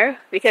around there,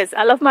 because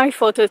I love my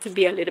photo to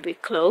be a little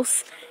bit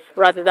close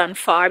rather than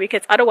far,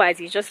 because otherwise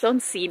you just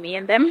don't see me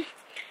in them.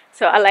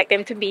 So I like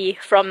them to be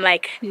from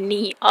like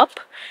knee up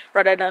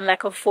rather than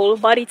like a full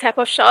body type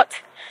of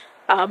shot.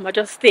 I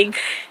just think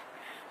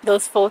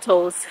those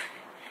photos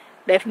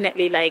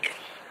definitely like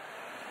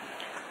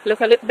look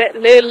a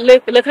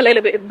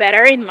little bit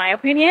better in my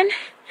opinion.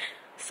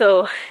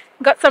 So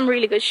got some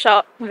really good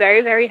shot.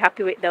 Very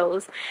happy with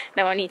those.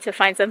 Now I need to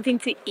find something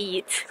to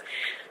eat.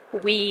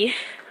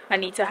 I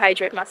need to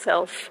hydrate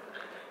myself,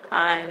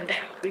 and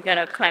we're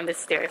gonna climb the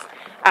stairs.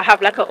 I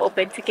have like an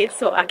open ticket,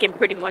 so I can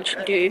pretty much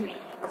do.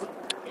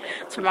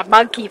 So my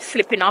bag keeps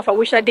slipping off. I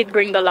wish I did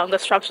bring the longer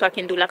strap so I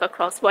can do like a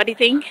crossbody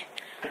thing.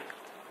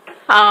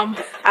 I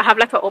have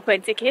like an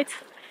open ticket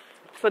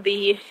for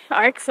the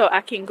arc, so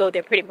I can go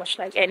there pretty much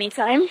like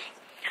anytime.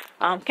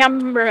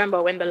 Can't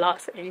remember when the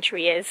last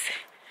entry is.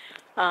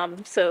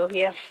 So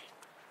yeah,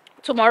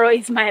 tomorrow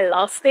is my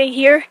last day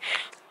here.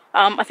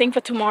 I think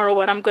for tomorrow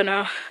what I'm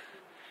gonna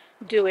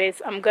do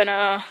is I'm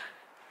gonna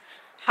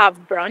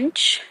have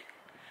brunch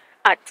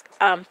at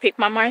Pick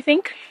Mama, I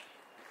think.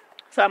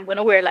 So I'm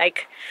gonna wear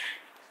like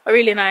a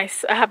really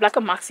nice, I have like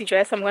a maxi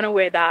dress. I'm gonna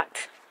wear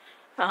that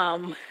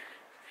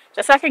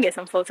just so I can get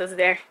some photos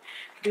there,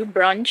 do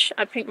brunch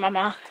at Pink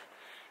Mama,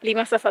 leave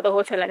myself at the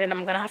hotel, and then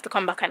I'm gonna have to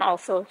come back and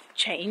also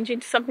change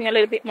into something a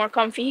little bit more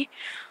comfy.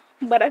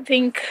 But I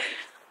think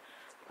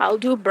I'll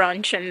do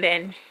brunch, and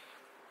then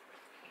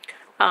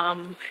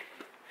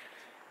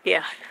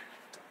yeah,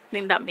 I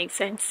think that makes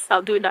sense.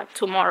 I'll do that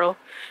tomorrow,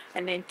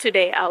 and then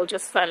today I'll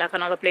just find like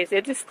another place.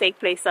 There's this steak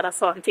place that I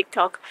saw on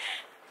TikTok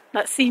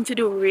that seemed to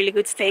do really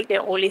good steak. They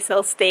only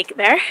sell steak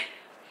there.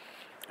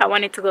 I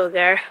wanted to go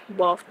there,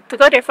 well, to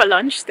go there for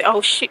lunch.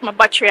 Oh shit, my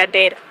battery are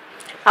dead.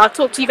 I'll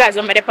talk to you guys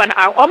when I'm on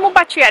hour. Oh, my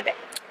battery are dead.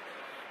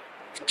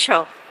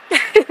 Ciao.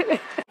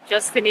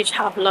 Just finished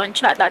have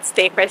lunch at that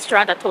steak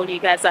restaurant. I told you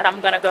guys that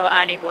I'm gonna go,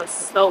 and it was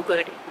so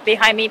good.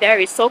 Behind me there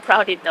is so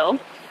crowded though.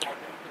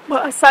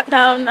 But I sat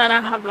down and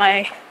I have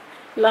my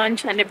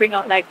lunch, and they bring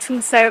out like 2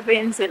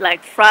 servings with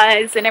like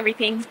fries and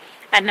everything.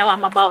 And now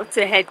I'm about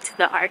to head to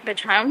the Arc de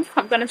Triomphe.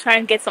 I'm gonna try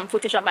and get some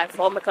footage on my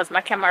phone because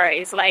my camera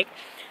is like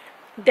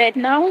dead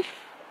now.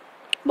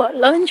 But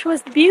lunch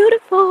was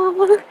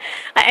beautiful.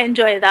 I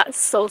enjoyed that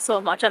so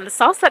much, and the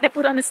sauce that they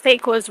put on the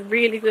steak was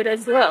really good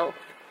as well.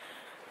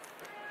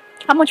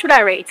 How much would I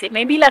rate it?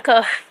 Maybe like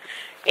a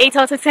 8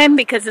 out of 10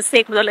 because the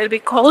steak was a little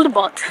bit cold,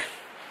 but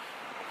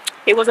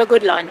it was a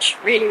good lunch.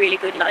 Really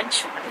good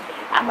lunch.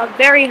 I'm a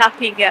very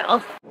happy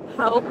girl.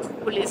 How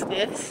cool is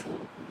this?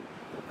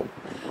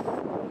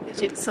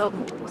 It's so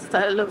cool. It's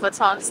the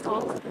Louvre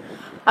store.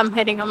 I'm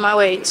heading on my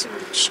way to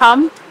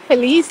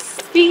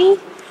Champs-Élysées.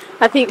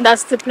 I think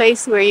that's the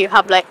place where you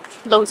have like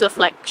loads of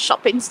like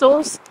shopping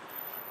stores.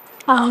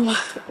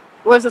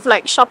 Loads of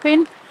like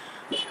shopping.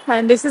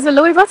 And this is a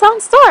Louis Vuitton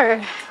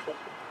store.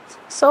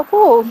 So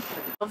cool.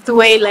 Of the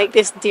way like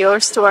this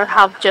Dior store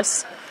have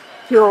just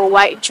pure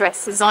white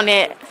dresses on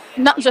it.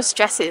 Not just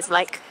dresses,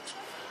 like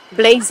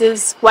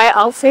blazers, white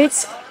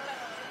outfits.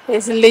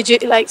 It's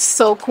legit like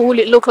so cool.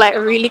 It looked like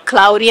really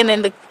cloudy, and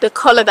then the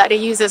color that they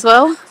use as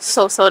well,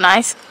 so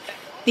nice.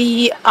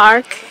 The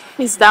Arc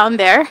is down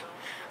there.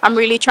 I'm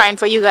really trying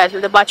for you guys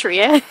with the battery,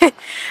 yeah?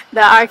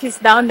 The Arc is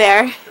down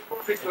there,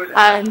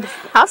 and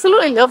I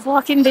absolutely love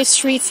walking this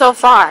street so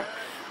far.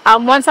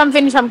 Once I'm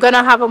finished, I'm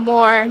gonna have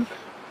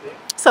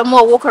some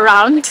more walk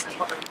around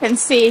and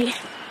see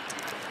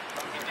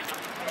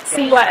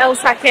what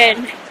else I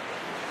can,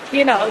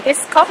 you know,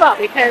 discover,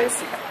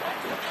 because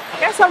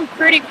there's some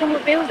pretty cool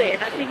building.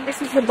 I think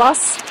this is the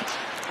bus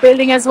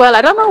building as well.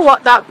 I don't know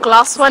what that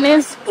glass one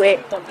is. Wait.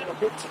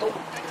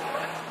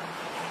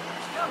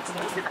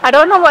 I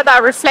don't know what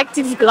that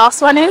reflective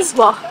glass one is,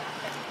 but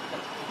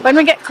when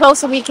we get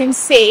closer we can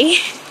see.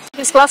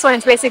 This glass one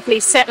is basically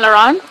Saint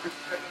Laurent.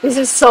 This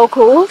is so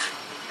cool.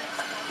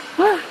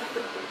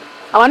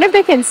 I wonder if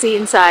they can see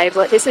inside,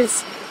 but this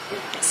is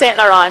Saint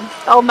Laurent.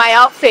 Oh, my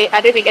outfit.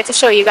 I didn't get to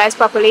show you guys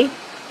properly,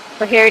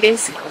 but here it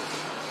is.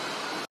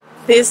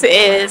 This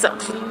is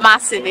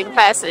massive in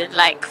person.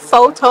 Like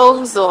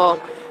photos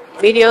or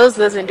videos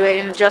doesn't do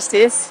it any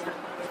justice.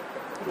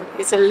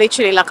 It's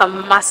literally like a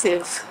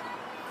massive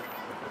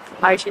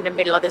arch in the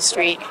middle of the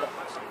street.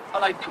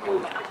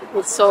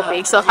 It's so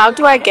big. So how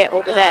do I get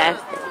over there?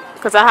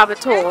 Because I have a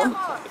tour.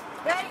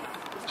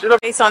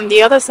 It's on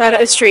the other side of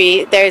the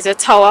street. There's a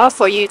tower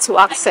for you to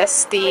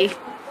access the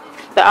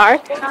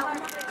Arc,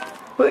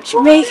 which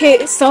make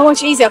it so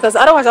much easier, because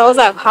otherwise I was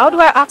like, how do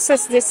I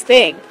access this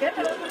thing?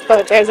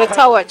 But there's a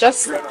tower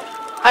just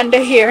under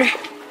here.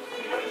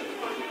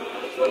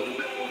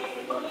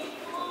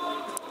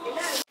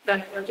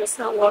 I'm just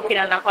not walking,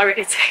 and I'm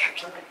already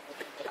tired.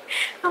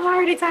 I'm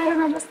already tired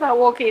and I'm just not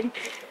walking.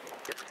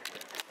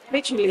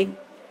 Literally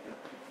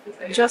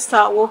just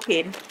start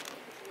walking.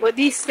 But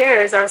these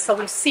stairs are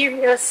some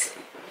serious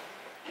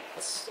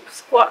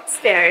squat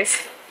stairs.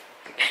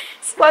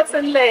 Squats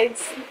and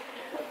legs.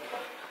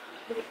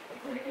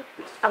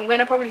 I'm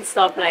gonna probably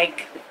stop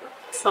like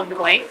some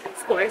point,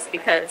 of course,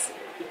 because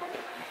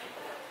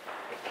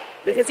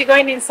you're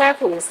going in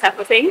circles type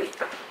of thing.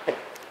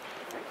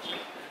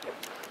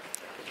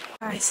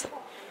 Guys,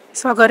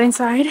 so I got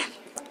inside.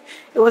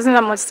 It wasn't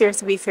that much stairs,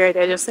 to be fair.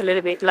 They're just a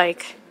little bit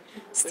like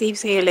steep,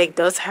 so your leg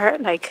does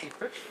hurt like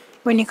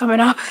when you're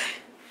coming up.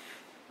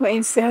 But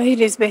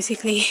inside is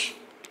basically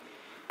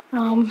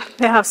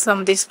they have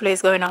some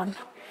displays going on,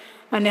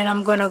 and then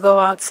I'm gonna go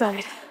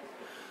outside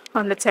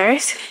on the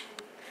terrace,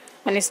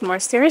 and it's more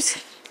stairs.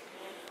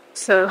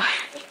 So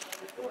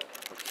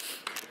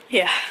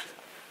yeah.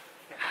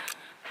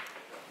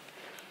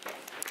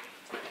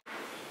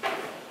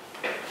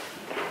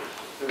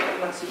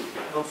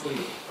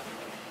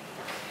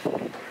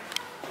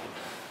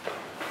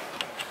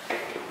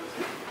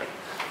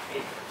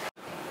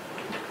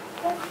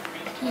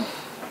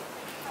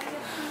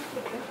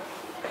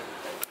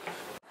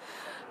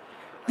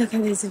 Look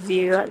at this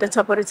view at the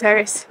top of the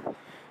terrace.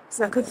 It's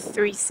like a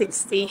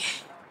 360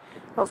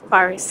 of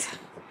Paris.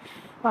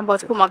 I'm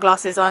about to put my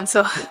glasses on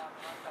so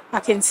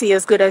I can see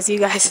as good as you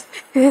guys.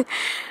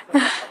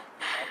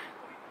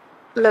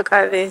 Look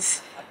at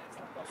this.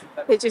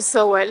 It's just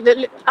so well.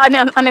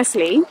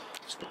 Honestly,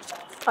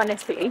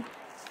 honestly,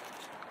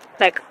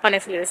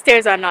 honestly, the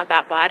stairs are not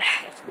that bad.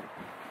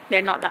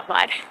 They're not that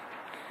bad.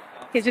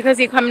 It's because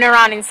you're coming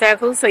around in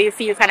circles, so you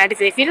feel kind of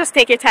dizzy. If you just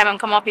take your time and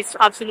come up, it's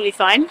absolutely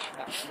fine.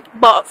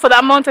 But for the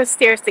amount of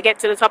stairs to get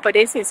to the top of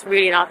this, it's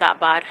really not that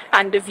bad.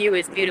 And the view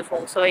is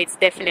beautiful, so it's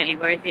definitely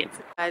worth it.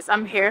 Guys,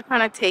 I'm here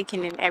kind of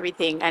taking in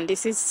everything, and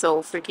this is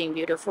so freaking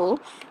beautiful.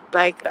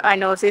 Like, I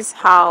noticed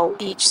how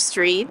each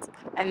street,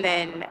 and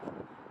then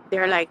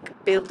there are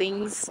like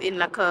buildings in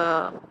like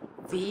a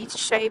V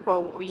shape, or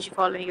what you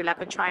call it,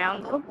 like a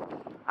triangle.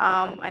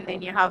 And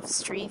then you have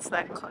streets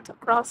like cut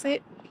across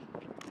it.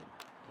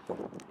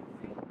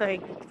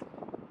 Like,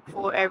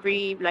 for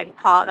every like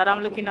part that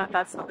I'm looking at,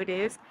 that's how it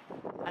is.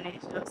 And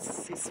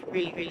it's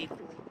really, really cool.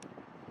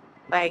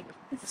 Like,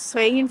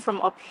 swaying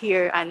from up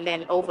here and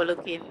then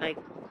overlooking like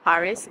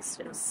Paris is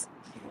just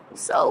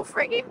so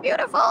freaking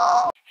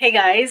beautiful. Hey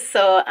guys,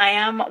 so I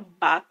am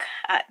back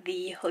at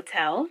the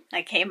hotel.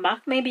 I came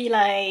back maybe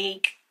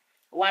like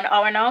 1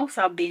 hour now,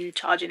 so I've been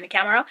charging the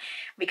camera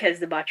because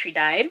the battery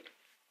died.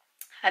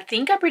 I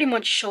think I pretty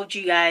much showed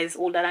you guys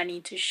all that I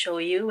need to show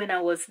you when I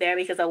was there,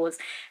 because I was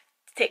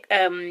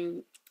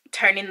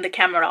turning the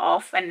camera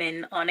off and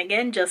then on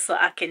again just so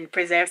I can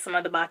preserve some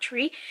of the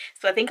battery.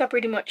 So I think I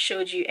pretty much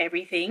showed you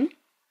everything.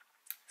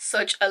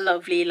 Such a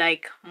lovely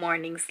like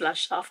morning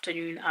 /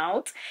 afternoon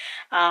out.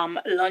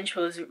 Lunch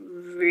was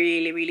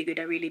really, really good.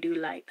 I really do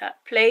like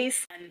that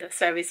place, and the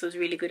service was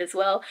really good as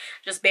well.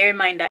 Just bear in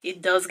mind that it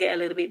does get a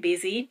little bit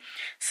busy,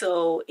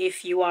 so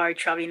if you are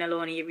traveling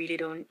alone and you really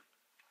don't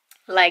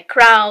like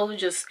crowds,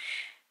 just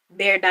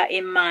bear that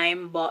in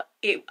mind. But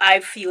I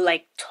feel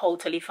like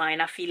totally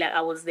fine. I feel like I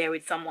was there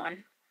with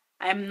someone.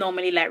 I'm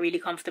normally like really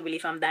comfortable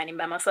if I'm dining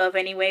by myself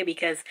anyway,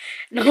 because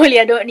normally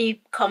I don't need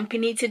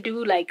company to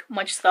do like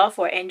much stuff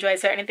or enjoy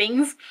certain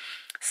things.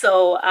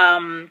 So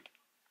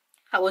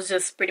I was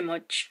just pretty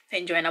much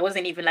enjoying. I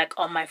wasn't even like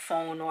on my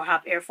phone or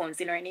have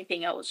earphones in or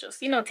anything. I was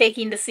just,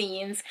 taking the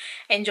scenes,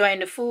 enjoying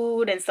the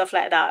food and stuff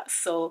like that.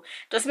 So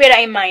just bear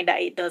that in mind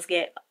that it does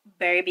get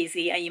very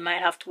busy and you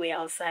might have to wait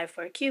outside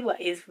for a queue,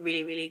 but it's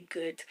really, really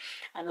good.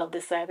 I love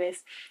the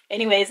service.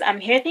 Anyways,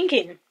 I'm here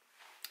thinking.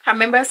 I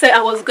remember I said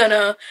I was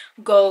gonna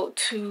go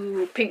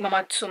to Pink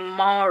Mama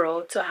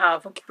tomorrow to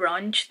have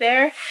brunch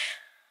there.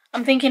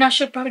 I'm thinking I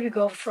should probably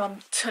go from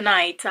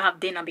tonight to have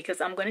dinner,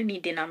 because I'm gonna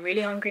need dinner. I'm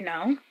really hungry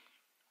now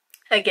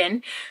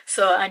again,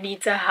 so I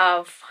need to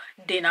have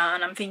dinner,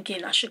 and I'm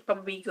thinking I should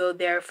probably go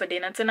there for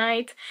dinner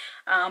tonight.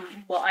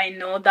 But I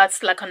know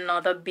that's like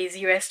another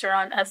busy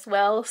restaurant as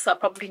well, so I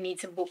probably need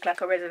to book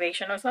like a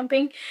reservation or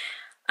something.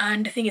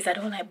 And the thing is, I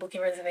don't like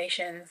booking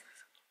reservations.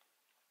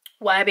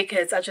 Why?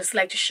 Because I just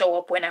like to show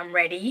up when I'm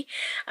ready.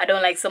 I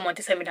don't like someone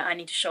to tell me that I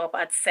need to show up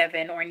at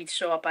 7, or I need to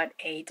show up at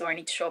 8, or I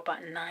need to show up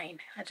at 9.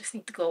 I just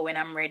need to go when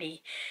I'm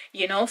ready,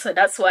 so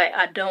that's why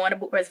I don't want to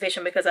book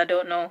reservation, because I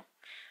don't know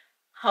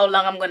how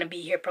long I'm going to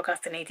be here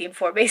procrastinating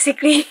for,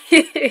 basically.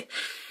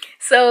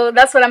 So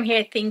that's what I'm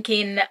here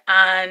thinking.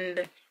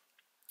 And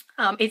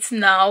it's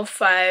now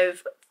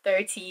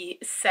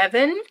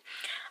 5:37.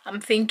 I'm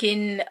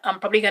thinking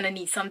I'm probably going to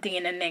need something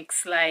in the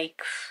next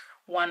like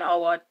 1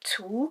 hour,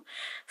 2.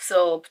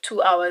 So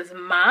 2 hours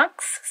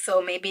max.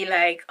 So maybe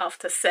like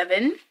after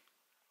 7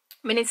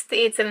 minutes to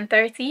 8,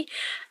 7:30,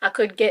 I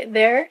could get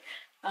there.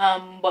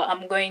 But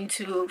I'm going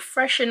to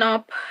freshen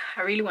up.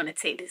 I really want to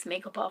take this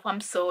makeup off.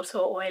 I'm so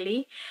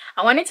oily.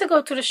 I wanted to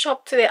go to the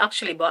shop today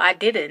actually, but I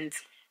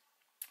didn't.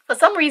 For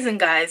some reason,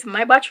 guys,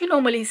 my battery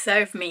normally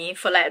serve me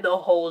for like the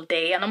whole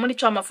day, and I'm only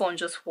charge my phone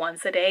just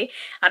once a day.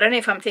 I don't know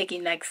if I'm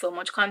taking like so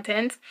much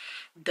content.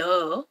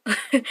 Duh.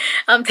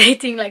 I'm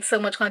taking like so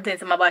much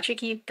content and my battery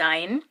keep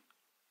dying.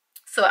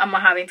 So I'm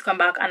having to come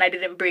back, and I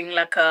didn't bring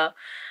like a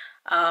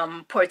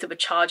portable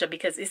charger,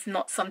 because it's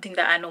not something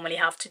that I normally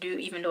have to do.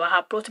 Even though I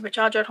have portable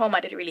charger at home,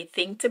 I didn't really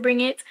think to bring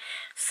it.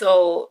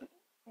 So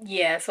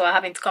yeah, so I'm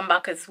having to come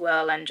back as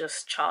well and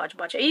just charge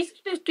battery,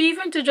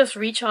 even to just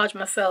recharge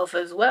myself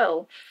as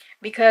well,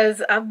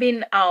 because I've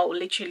been out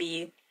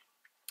literally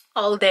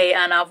all day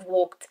and I've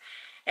walked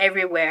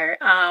everywhere.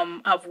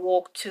 I've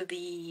walked to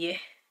the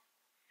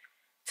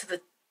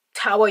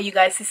tower. You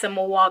guys see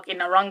someone walk in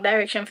the wrong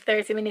direction for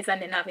 30 minutes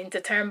and then having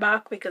to turn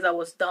back because I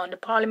was down the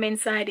Parliament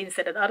side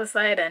instead of the other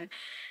side. And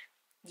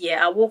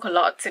yeah, I walk a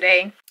lot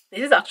today.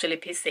 This is actually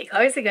piss take.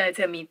 How is it gonna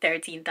tell me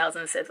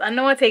 13,000 steps? I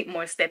know I take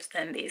more steps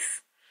than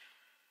this.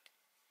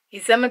 He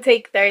said I'm gonna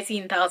take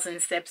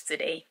 13,000 steps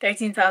today.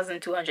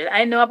 13,200.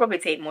 I know I'll probably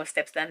take more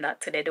steps than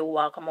that today to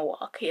walk. I'm gonna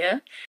walk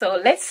here. So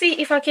let's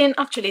see if I can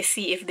actually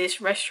see if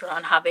this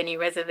restaurant have any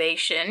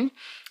reservation.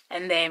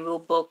 And then we'll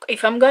book.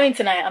 If I'm going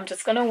tonight, I'm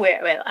just gonna wear,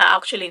 well, I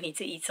actually need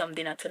to eat some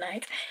dinner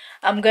tonight.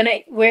 I'm gonna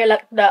wear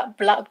like that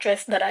black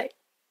dress that I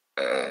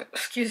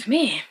excuse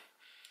me.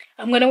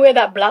 I'm gonna wear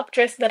that black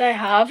dress that I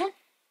have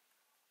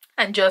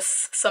and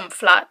just some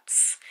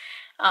flats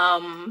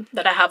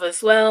that I have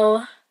as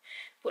well.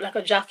 Put like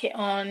a jacket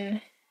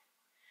on,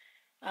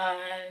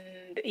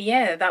 and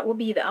yeah, that will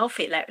be the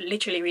outfit. Like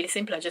literally really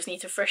simple. I just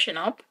need to freshen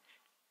up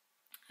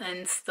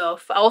and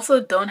stuff. I also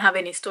don't have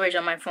any storage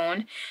on my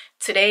phone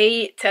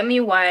today. Tell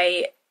me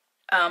why.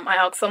 I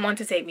asked someone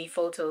to take me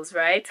photos,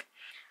 right?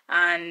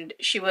 And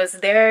she was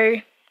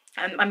there,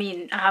 and I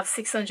mean I have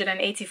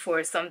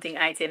 684 something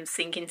items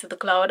syncing to the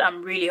cloud.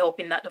 I'm really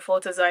hoping that the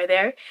photos are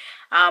there.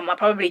 I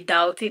probably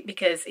doubt it,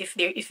 because if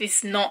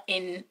it's not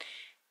in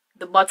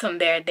the bottom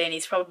there, then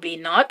it's probably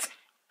not.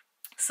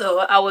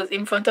 So I was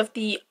in front of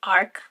the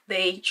Arc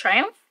de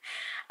Triomphe,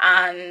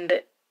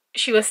 and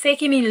she was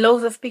taking me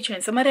loads of pictures,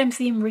 and some of them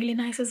seem really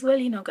nice as well,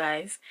 you know,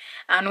 guys.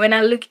 And when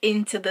I look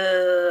into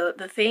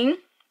the thing,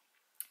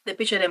 the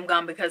picture them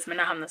gone because I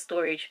not have no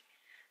storage.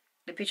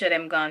 The picture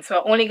them gone. So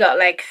I only got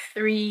like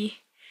 3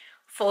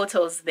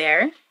 photos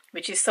there,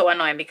 which is so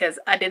annoying because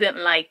I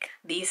didn't like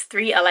these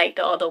 3. I like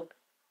the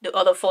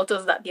other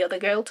photos that the other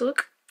girl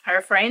took,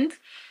 her friend.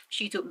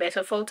 She took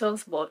better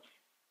photos, but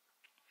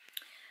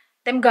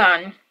them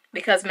gone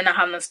because me not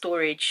have no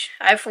storage.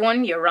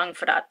 iPhone, you're wrong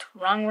for that.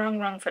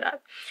 Wrong for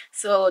that.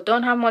 So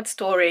don't have much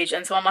storage,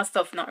 and some of my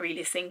stuff not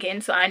really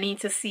syncing. So I need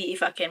to see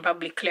if I can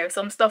probably clear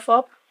some stuff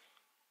up.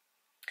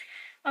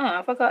 Oh,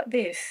 I forgot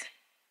this.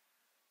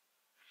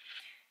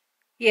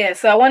 Yeah,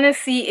 so I want to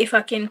see if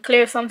I can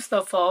clear some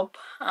stuff up.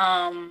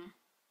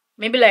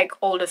 Maybe like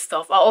older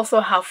stuff. I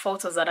also have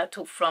photos that I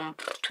took from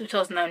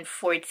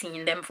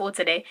 2014. Them for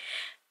today,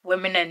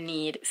 women in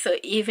need. So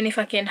even if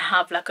I can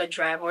have like a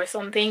drive or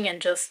something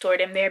and just store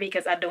them there,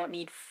 because I don't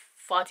need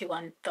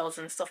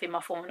 41,000 stuff in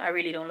my phone. I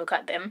really don't look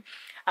at them.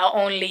 I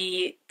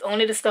only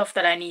the stuff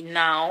that I need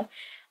now.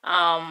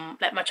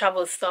 Like my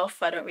travel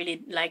stuff. I don't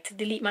really like to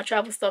delete my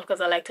travel stuff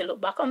because I like to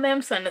look back on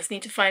them. So I just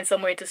need to find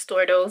somewhere to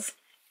store those.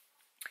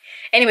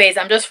 Anyways,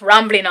 I'm just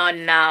rambling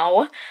on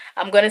now.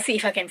 I'm gonna see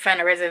if I can find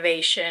a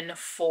reservation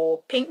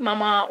for Pink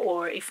Mama,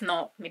 or if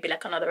not, maybe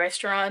like another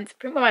restaurant.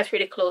 Pink Mama is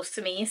pretty close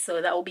to me, so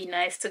that would be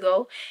nice to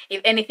go.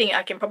 If anything,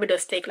 I can probably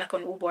just take like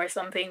an Uber or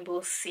something.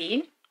 We'll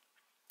see.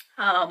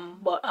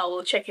 But I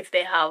will check if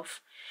they have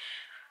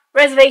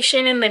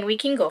reservation, and then we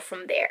can go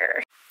from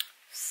there.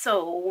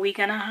 So we're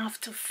gonna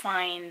have to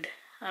find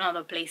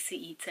another place to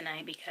eat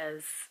tonight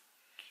because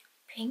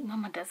Pink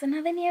Mama doesn't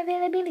have any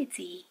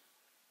availability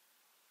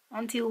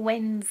until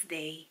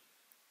Wednesday.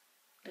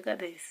 Look at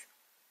this.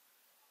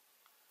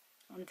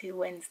 Until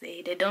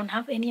Wednesday. They don't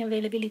have any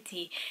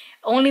availability.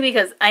 Only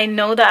because I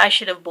know that I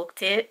should have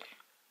booked it.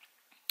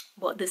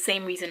 But the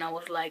same reason I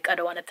was like, I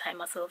don't want to tie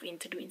myself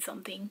into doing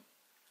something,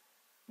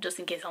 just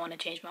in case I want to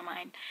change my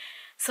mind.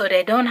 So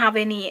they don't have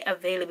any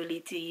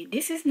availability.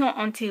 This is not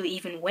until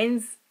even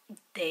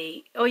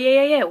Wednesday. Oh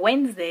yeah,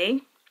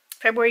 Wednesday,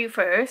 February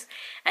 1st.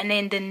 And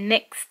then the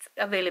next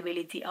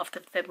availability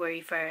after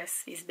February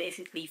 1st is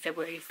basically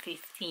February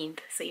 15th.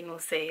 So you know,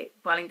 say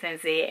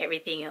Valentine's Day,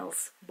 everything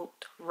else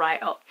booked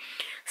right up.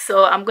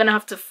 So I'm gonna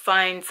have to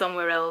find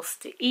somewhere else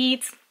to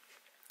eat.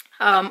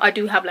 I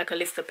do have like a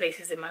list of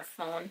places in my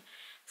phone,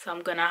 so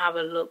I'm gonna have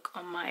a look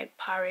on my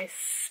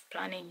Paris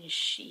planning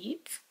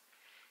sheet.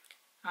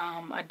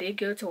 I did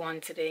go to one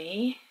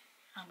today,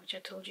 which I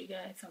told you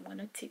guys. I'm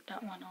gonna tick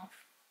that one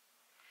off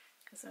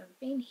because I've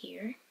been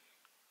here.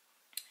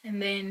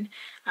 And then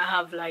I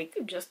have like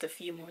just a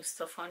few more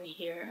stuff on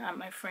here.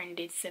 My friend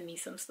did send me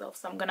some stuff,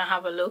 so I'm gonna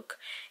have a look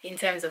in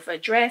terms of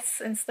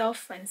address and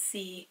stuff and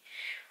see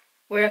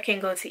where I can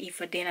go to eat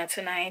for dinner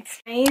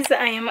tonight. Guys,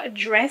 I am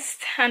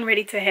dressed and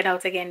ready to head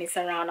out again. It's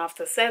around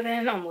after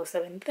 7, almost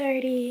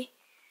 7:30.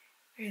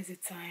 Where is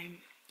it time?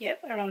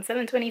 Yep, around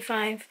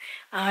 7:25.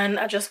 And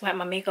I just wiped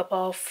my makeup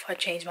off. I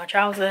changed my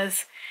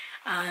trousers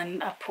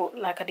and I put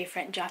like a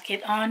different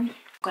jacket on. I'm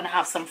gonna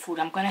have some food.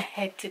 I'm gonna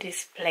head to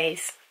this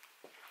place.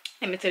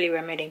 Let me tell you where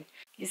I'm heading.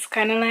 It's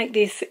kind of like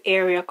this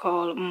area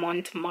called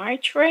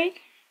Montmartre.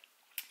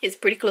 It's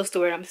pretty close to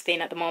where I'm staying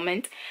at the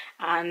moment.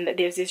 And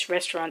there's this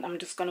restaurant. I'm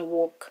just gonna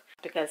walk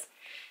because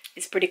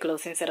it's pretty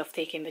close instead of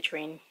taking the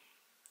train.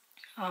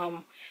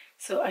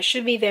 So I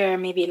should be there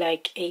maybe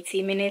like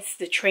 80 minutes.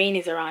 The train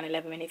is around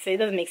 11 minutes, so it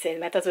doesn't make sense. I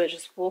might as well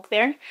just walk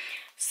there.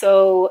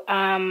 So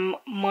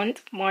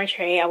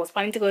Montmartre, I was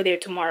planning to go there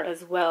tomorrow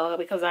as well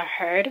because I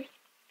heard,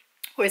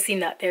 we're seeing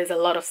that there's a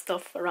lot of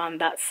stuff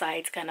around that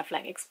side to kind of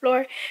like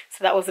explore.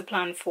 So that was the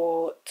plan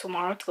for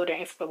tomorrow, to go there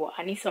and explore.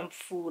 But I need some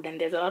food,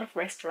 and there's a lot of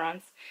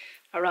restaurants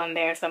around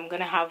there, so I'm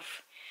gonna have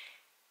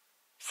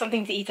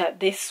something to eat at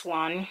this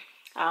one.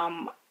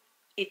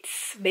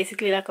 It's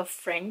basically like a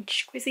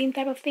French cuisine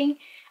type of thing,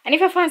 and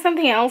if I find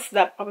something else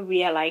that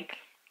probably I like,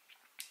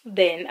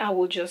 then I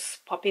will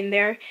just pop in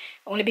there,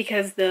 only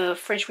because the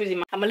French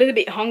cuisine, I'm a little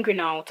bit hungry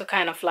now to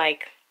kind of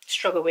like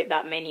struggle with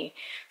that menu.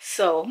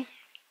 So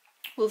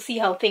we'll see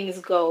how things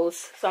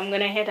goes. So I'm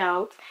gonna head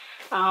out,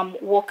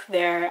 walk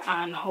there,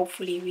 and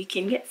hopefully we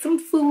can get some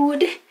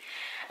food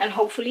and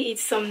hopefully eat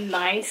some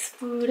nice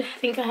food. I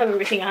think I have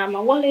everything. I have my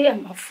wallet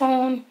and my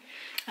phone,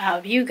 I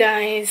have you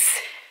guys,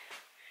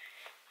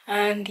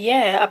 and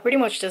yeah, I pretty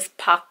much just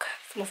pack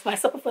some of my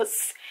stuff.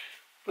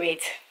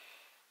 Wait,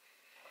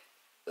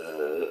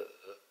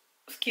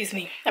 excuse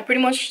me. I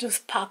pretty much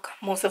just pack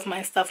most of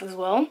my stuff as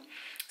well.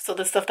 So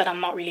the stuff that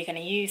I'm not really gonna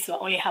use, so I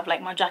only have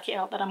like my jacket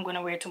out that I'm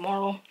gonna wear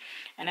tomorrow,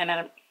 and then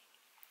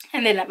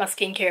like my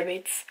skincare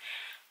bits.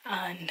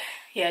 And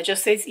yeah,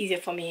 just so it's easier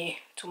for me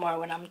tomorrow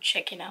when I'm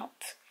checking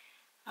out.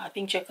 I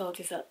think checkout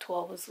is at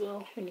 12 as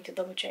well. We need to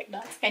double check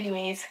that.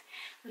 Anyways,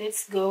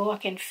 let's go. I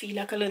can feel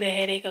like a little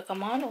headache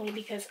come on, only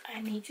because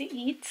I need to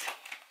eat.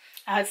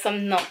 I had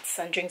some nuts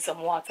and drink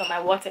some water.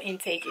 My water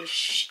intake is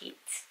shit,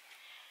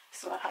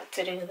 so I had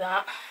to do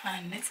that.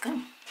 And let's go.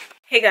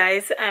 Hey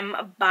guys,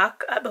 I'm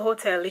back at the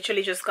hotel.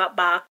 Literally just got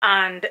back,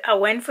 and I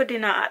went for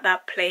dinner at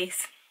that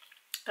place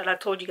that I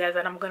told you guys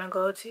that I'm gonna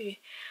go to.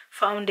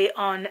 Found it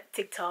on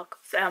TikTok.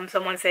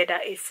 Someone said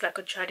that it's like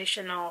a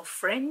traditional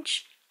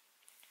French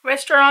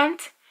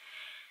restaurant.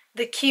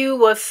 The queue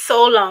was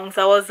so long,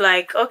 so I was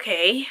like,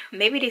 okay,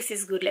 maybe this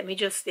is good. Let me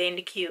just stay in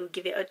the queue,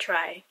 give it a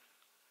try.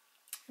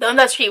 Down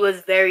that street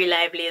was very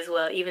lively as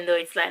well. Even though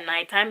it's like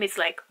nighttime, it's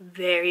like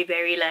very,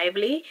 very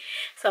lively.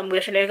 So I'm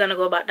definitely gonna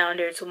go back down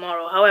there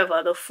tomorrow.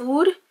 However, the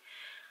food,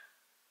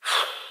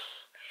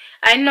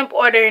 I ended up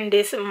ordering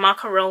this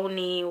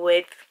macaroni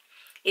with,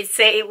 it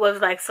said it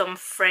was like some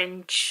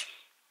French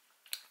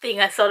thing.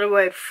 I saw the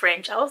word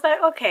French. I was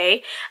like,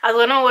 okay. I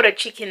was gonna order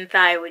chicken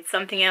thigh with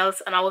something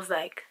else, and I was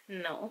like,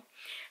 no,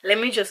 let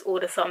me just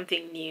order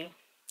something new.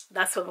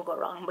 That's what I got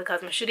wrong,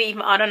 because I should have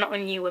even ordered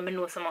nothing new when I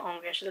know someone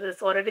hungry. I should have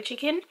just ordered the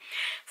chicken.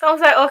 So I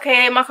was like,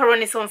 okay,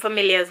 macaroni sounds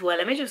familiar as well.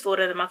 Let me just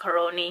order the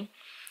macaroni.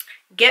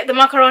 Get the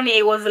macaroni.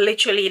 It was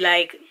literally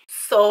like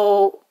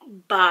so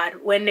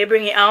bad when they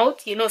bring it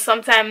out. You know,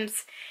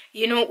 sometimes,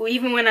 you know,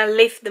 even when I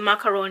lift the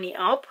macaroni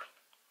up,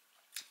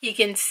 you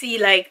can see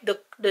like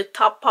the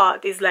top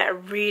part is like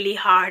really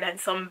hard and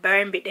some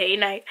burn bit there,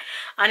 like,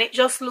 and it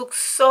just looks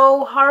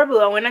so horrible.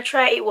 And when I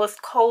tried, it was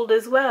cold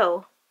as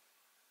well.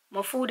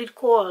 My food is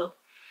cold.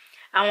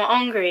 I'm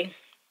hungry.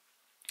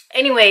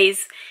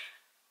 Anyways,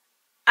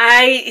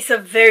 it's a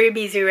very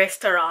busy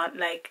restaurant,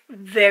 like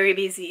very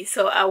busy.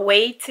 So I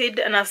waited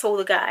and I saw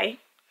the guy,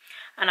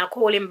 and I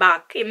called him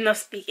back. Him not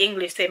speak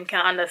English, so him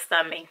can't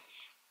understand me.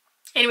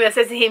 Anyway, I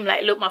said to him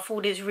like, look, my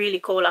food is really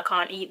cold, I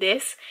can't eat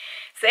this.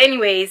 So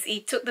anyways, he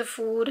took the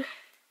food.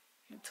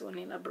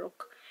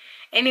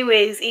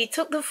 Anyways, he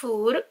took the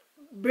food,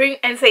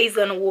 and say he's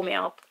gonna warm it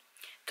up.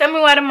 Tell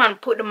me why the man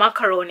put the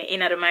macaroni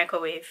in the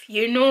microwave.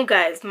 You know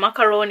guys,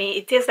 macaroni,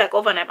 it tastes like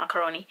overnight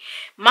macaroni.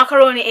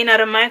 Macaroni in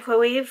the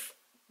microwave,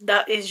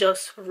 that is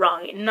just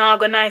wrong. It's not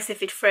gonna nice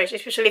if it's fresh,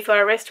 especially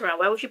for a restaurant.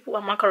 Why would you put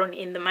a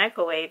macaroni in the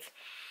microwave?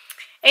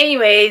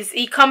 Anyways,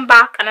 he come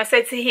back, and I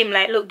said to him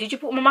like, look, did you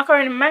put my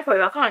macaroni in the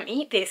microwave? I can't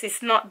eat this,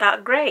 it's not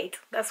that great.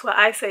 That's what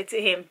I said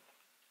to him.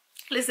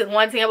 Listen,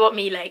 one thing about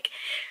me, like,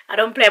 I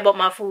don't play about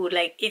my food.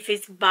 Like, if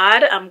it's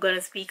bad, I'm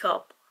gonna speak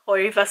up. Or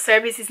if a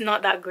service is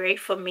not that great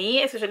for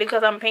me, especially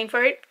because I'm paying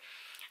for it,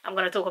 I'm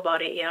gonna talk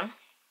about it, yeah,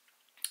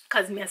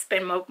 because me I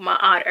spend my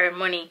hard-earned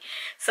money.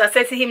 So I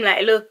said to him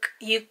like, look,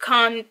 you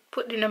can't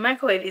put it in the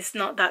microwave, it's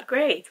not that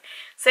great.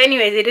 So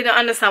anyways, he didn't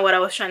understand what I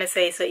was trying to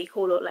say, so he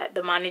called out like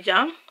the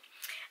manager,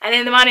 and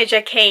then the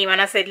manager came, and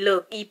I said,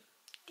 look,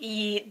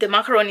 the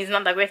macaroni is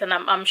not that great, and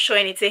I'm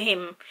showing it to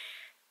him,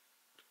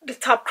 the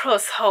top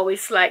crust, how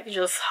it's like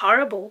just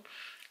horrible.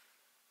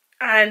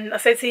 And I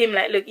said to him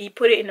like, look, he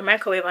put it in the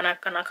microwave, and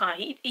I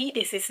can't eat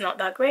this, it's not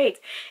that great.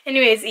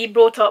 Anyways, he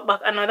brought up back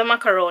another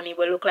macaroni,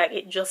 but look like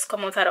it just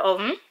come out of the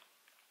oven.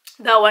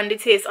 That one did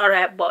taste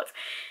alright, but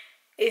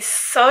it's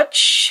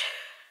such,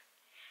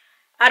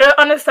 I don't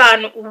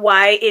understand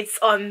why it's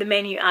on the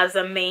menu as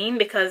a main,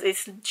 because it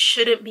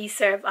shouldn't be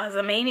served as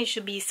a main. It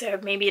should be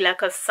served maybe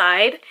like a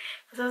side.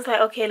 So I was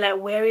like, okay, like,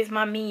 where is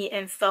my meat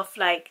and stuff?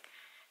 Like,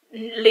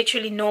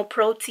 literally no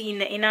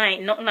protein in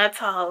it, nothing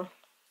at all.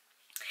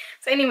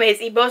 So anyways,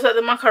 he brought out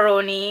the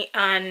macaroni,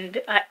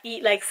 and I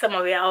eat like some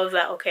of it. I was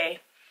like, okay,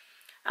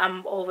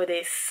 I'm over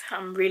this.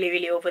 I'm really,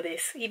 really over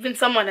this. Even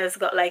someone has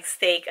got like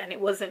steak, and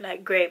it wasn't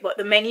like great, but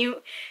the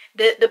menu,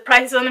 the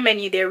prices on the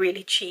menu, they're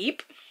really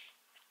cheap.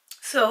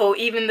 So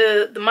even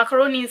the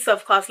macaroni and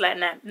stuff cost like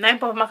 9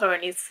 pound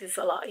macaroni is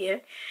a lot, yeah,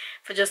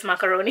 for just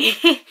macaroni.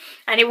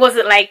 And it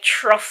wasn't like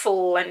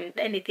truffle and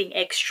anything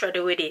extra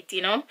with it,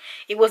 you know.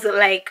 It wasn't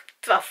like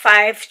a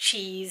 5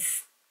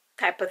 cheese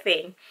type of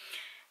thing.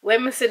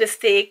 When we see the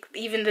steak,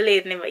 even the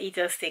lady never eat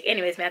a steak.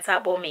 Anyways, I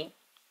talk about me.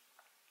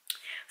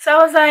 So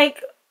I was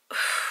like,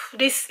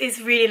 this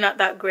is really not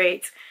that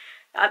great.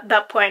 at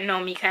that point now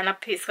me kind of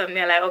pissed because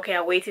they're like, okay,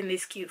 I wait in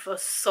this queue for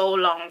so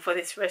long for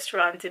this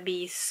restaurant to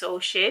be so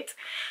shit.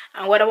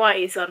 And what I want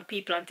is on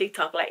people on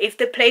TikTok, like, if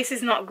the place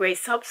is not great,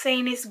 stop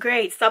saying it's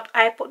great. Stop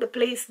I put the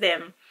place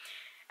them,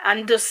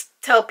 and just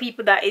tell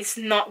people that it's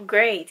not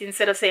great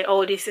instead of saying,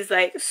 oh, this is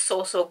like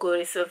so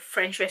good, it's a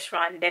French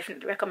restaurant,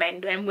 definitely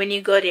recommend. And when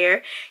you go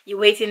there, you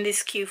wait in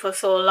this queue for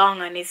so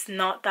long and it's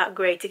not that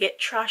great to get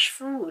trash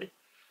food.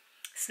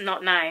 It's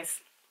not nice.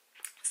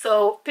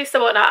 So pissed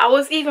about that. I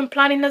was even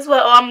planning as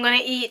well, oh, I'm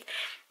gonna eat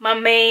my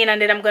main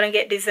and then I'm gonna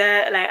get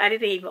dessert. Like, I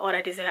didn't even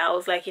order dessert. I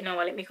was like, you know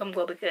what, let me come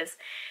go because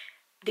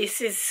this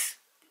is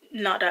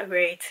not that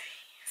great.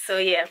 So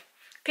yeah,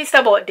 pissed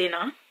about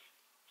dinner,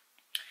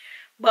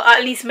 but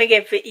at least me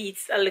get to eat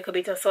a little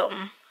bit of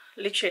something.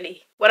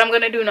 Literally, what I'm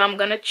gonna do now, I'm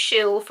gonna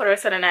chill for the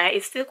rest of the night.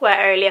 It's still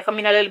quite early. I come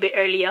in a little bit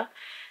earlier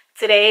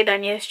today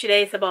than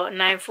yesterday. It's about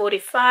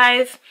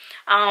 9:45.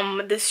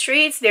 The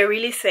streets, they're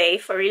really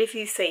safe. I really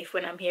feel safe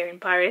when I'm here in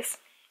Paris.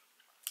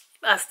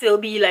 I'll still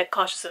be like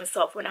cautious and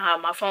stuff when I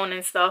have my phone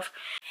and stuff.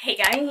 Hey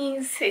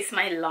guys, it's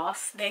my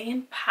last day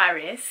in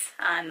Paris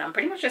and I'm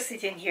pretty much just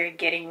sitting here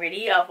getting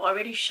ready. I've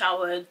already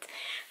showered,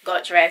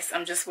 got dressed.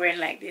 I'm just wearing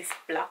like this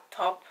black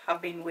top.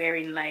 I've been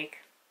wearing like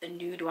the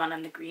nude one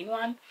and the green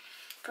one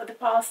for the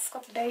past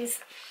couple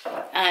days,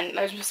 and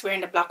I'm just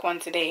wearing the black one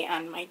today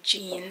and my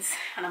jeans,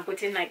 and I'm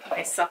putting like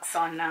my socks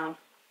on now.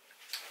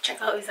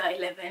 Checkout is at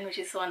 11, which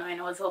is so annoying.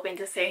 I was hoping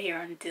to stay here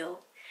until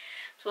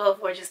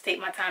 12 or just take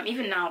my time.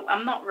 Even now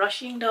I'm not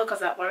rushing though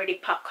because I've already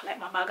packed like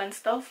my bag and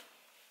stuff,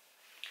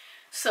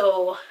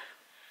 so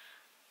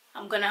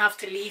I'm gonna have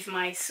to leave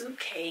my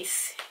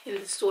suitcase in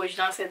the storage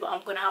downstairs, but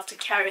I'm gonna have to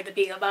carry the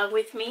bigger bag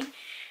with me.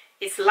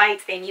 It's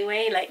light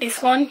anyway, like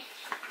this one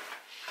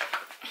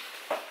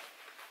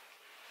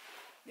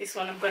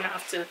I'm gonna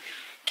have to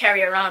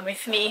carry around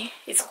with me.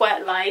 It's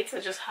quite light. I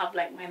just have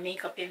like my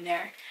makeup in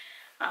there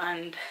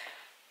and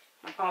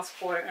my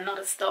passport and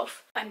other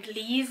stuff. And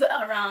leave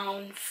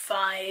around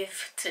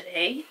 5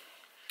 today.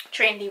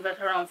 Train leave at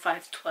around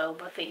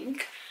 5:12 I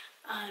think,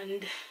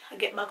 and I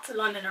get back to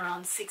London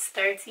around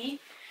 6:30,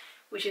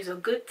 which is a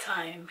good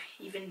time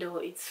even though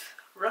it's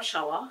rush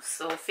hour,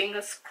 so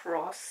fingers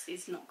crossed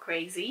it's not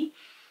crazy.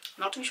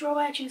 Not too sure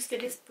why I choose to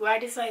why I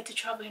decided to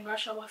travel in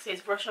rush hour. So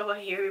it's rush hour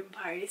here in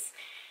Paris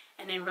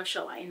and then rush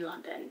hour in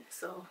London,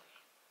 so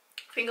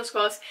fingers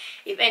crossed.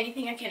 If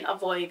anything, I can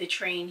avoid the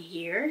train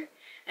here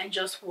and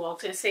just walk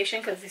to the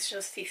station because it's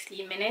just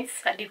 15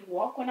 minutes. I did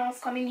walk when I was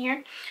coming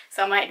here,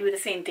 so I might do the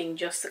same thing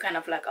just to kind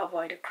of like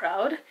avoid the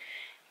crowd.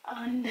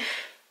 And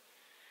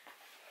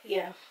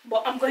yeah,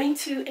 but I'm going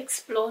to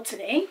explore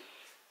today.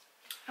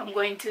 I'm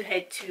going to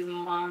head to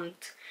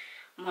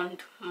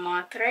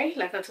Montmartre,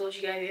 like I told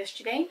you guys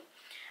yesterday.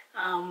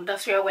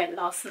 That's where I went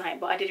last night,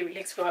 but I didn't really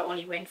explore. I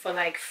only went for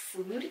like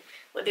food,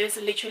 but there's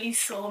literally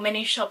so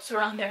many shops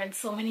around there and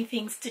so many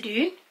things to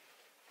do,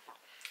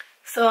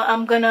 so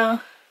I'm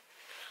gonna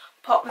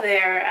pop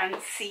there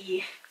and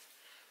see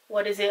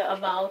what is it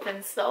about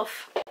and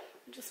stuff.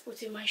 I'm just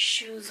putting my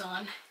shoes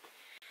on.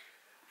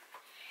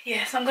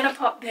 Yes, I'm gonna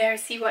pop there,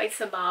 see what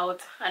it's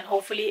about, and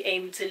hopefully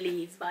aim to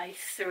leave by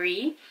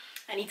 3.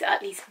 I need to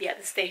at least be at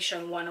the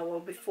station 1 hour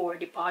before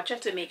departure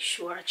to make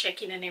sure I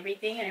check in and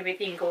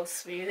everything goes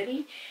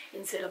smoothly,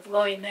 instead of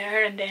going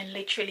there and then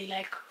literally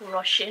like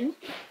rushing.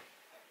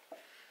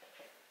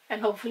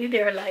 And hopefully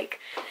there are like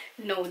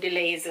no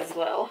delays as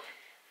well.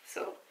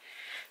 So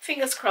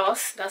fingers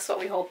crossed, that's what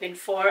we're hoping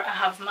for. I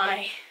have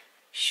my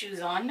shoes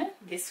on,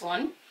 this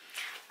one.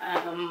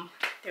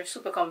 They're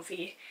super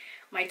comfy.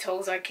 My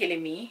toes are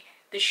killing me.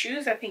 The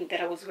shoes I think that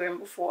I was wearing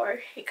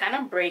before, it kind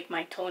of break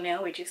my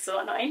toenail, which is so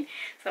annoying.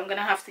 So I'm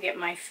gonna have to get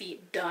my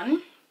feet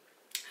done,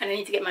 and I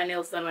need to get my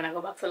nails done when I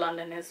go back to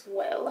London as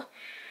well.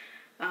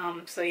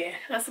 So yeah,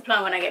 that's the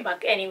plan when I get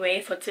back. Anyway,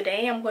 for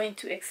today I'm going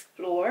to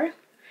explore,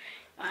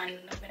 and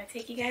I'm gonna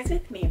take you guys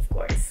with me, of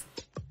course.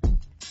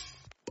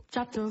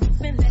 Drop the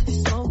roof and let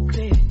it so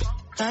clear.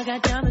 I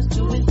got diamonds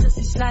doing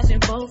pussy slides in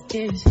both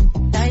ears.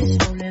 Dice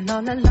rolling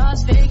on the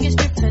Las Vegas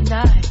strip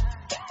tonight.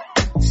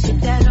 Sip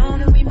that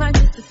on and we might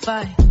just a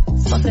fight.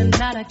 Fucking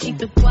night, I keep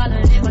the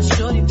wallet in my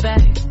shorty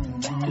bag.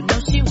 You know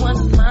she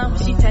wants mine when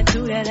she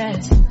tattoo that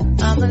ass.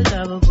 I'm a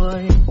lover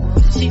boy,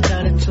 she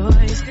got a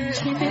toys.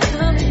 Keep it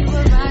coming, you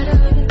a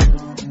rider.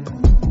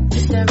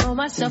 Just that roll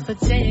myself a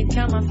 10,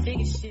 count my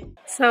figure shit.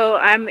 So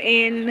I'm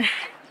in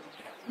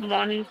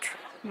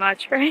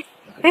Montmartre.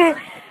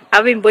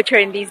 I've been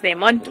butchering these names.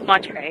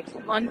 Montmartre.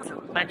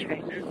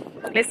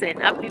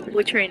 Listen, I've been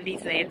butchering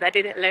these names. I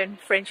didn't learn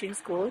French in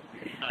school.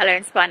 I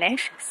learned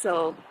Spanish.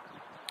 So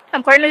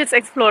I'm currently just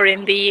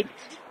exploring the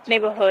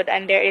neighborhood,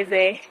 and there is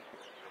a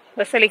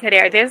basilica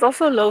there. There's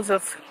also loads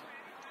of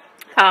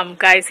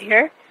guys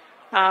here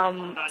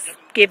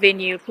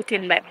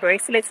putting like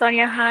bracelets on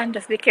your hand.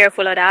 Just be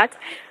careful of that.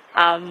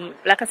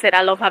 Like I said,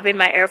 I love having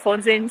my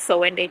earphones in, so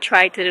when they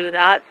try to do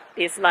that,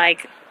 it's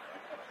like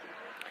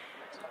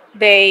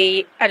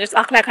I just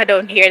act like I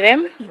don't hear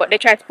them, but they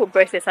try to put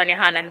bracelets on your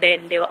hand and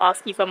then they will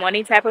ask you for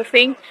money type of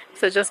thing.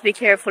 So just be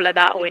careful of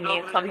that when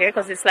you come here,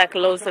 because it's like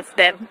loads of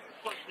them.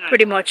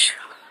 pretty much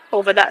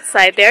over that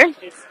side there.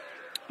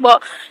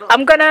 But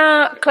I'm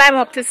gonna climb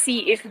up to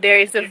see if there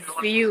is a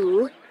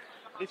view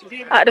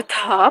at the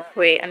top.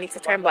 Wait, I need to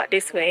turn back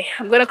this way.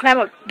 I'm gonna climb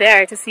up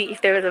there to see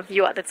if there is a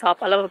view at the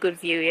top. I love a good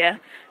view, yeah.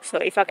 So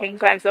if I can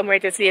climb somewhere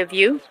to see a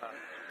view,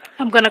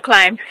 I'm gonna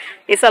climb.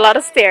 It's a lot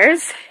of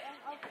stairs,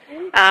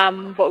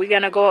 but we're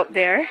gonna go up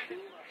there.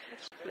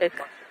 Look,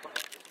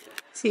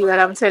 see what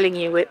I'm telling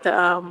you with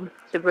the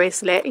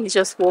bracelet. He's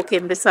just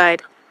walking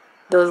beside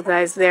those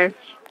guys there,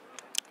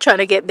 trying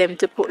to get them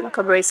to put like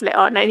a bracelet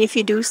on. And if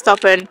you do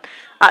stop and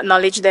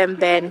acknowledge them,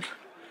 then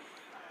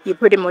you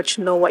pretty much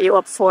know what you're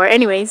up for.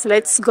 Anyways,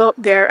 let's go up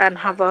there and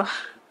have a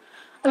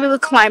little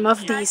climb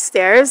of these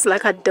stairs.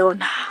 Like, I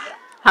don't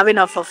have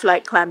enough of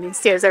like climbing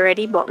stairs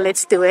already, but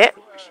let's do it.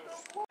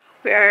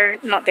 We're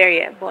not there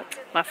yet, but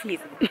my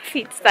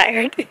feet's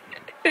tired.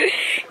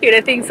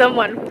 You'd think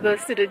someone who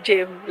goes to the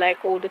gym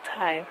like all the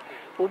time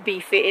would be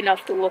fit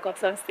enough to walk up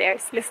some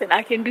stairs. Listen,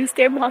 I can do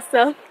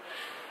stairmaster,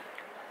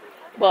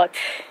 but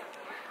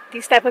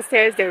these type of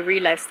stairs, they're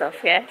real life stuff,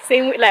 yeah.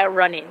 Same with like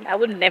running. I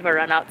would never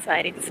run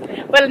outside. It's,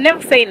 well,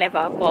 never say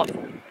never, but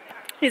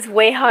it's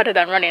way harder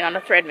than running on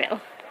a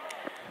treadmill.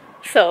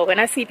 So when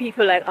I see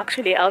people like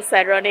actually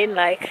outside running,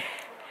 like,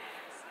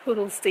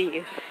 kudos to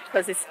you,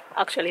 because it's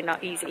actually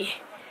not easy.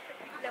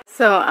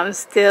 So I'm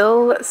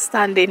still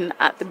standing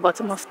at the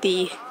bottom of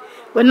the,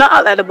 well,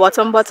 not at the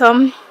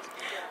bottom.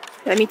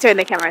 Let me turn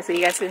the camera so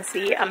you guys can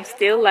see. I'm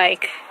still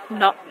like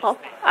not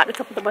up at the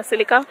top of the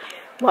basilica,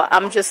 but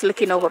I'm just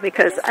looking over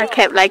because I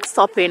kept like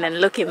stopping and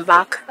looking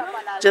back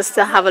just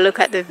to have a look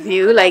at the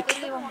view, like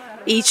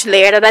each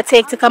layer that I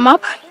take to come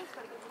up,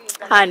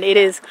 and it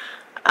is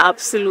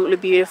absolutely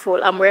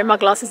beautiful. I'm wearing my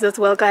glasses as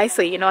well, guys,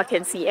 so you know I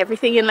can see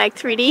everything in like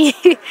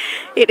 3D.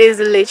 It is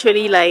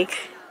literally like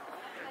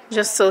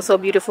just so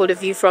beautiful, the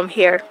view from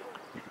here.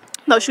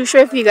 Not too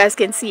sure if you guys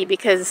can see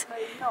because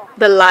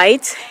the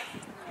light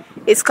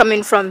is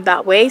coming from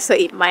that way, so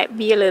it might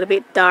be a little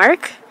bit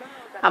dark,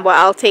 but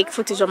I'll take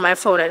footage on my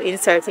phone and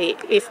insert it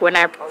if when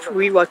I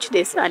rewatch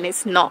this and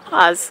it's not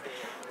as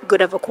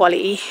good of a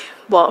quality.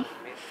 But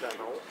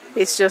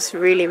it's just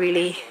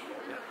really,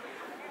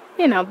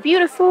 you know,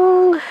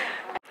 beautiful.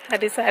 I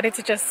decided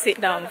to just sit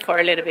down for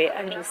a little bit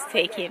and just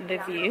take in the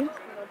view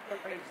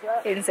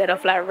instead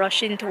of like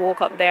rushing to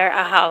walk up there.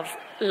 I have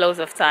loads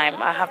of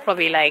time. I have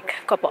probably like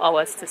a couple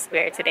hours to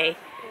spare today,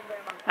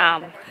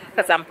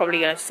 because I'm probably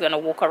just gonna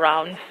walk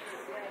around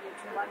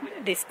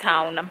this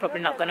town. I'm probably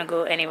not gonna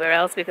go anywhere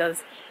else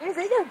because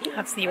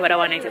I've seen what I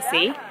wanted to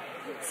see.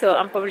 So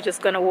I'm probably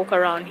just gonna walk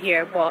around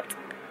here, but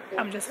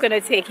I'm just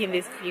gonna take in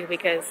this view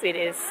because it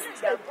is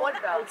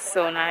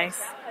so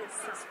nice.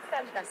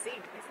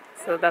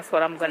 So that's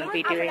what I'm gonna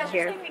be doing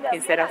here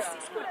instead of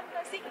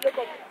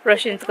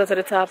rushing to go to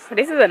the top.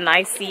 This is a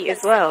nice seat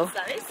as well,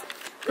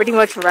 pretty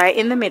much right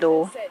in the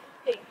middle,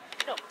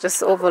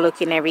 just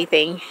overlooking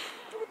everything.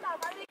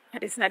 I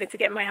decided to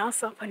get my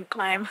ass up and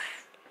climb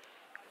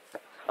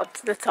up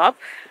to the top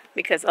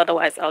because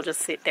otherwise I'll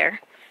just sit there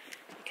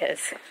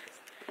because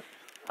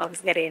I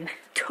was getting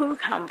too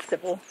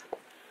comfortable.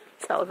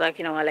 So I was like,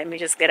 you know what, let me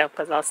just get up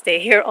because I'll stay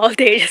here all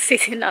day just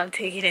sitting down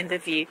taking in the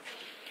view.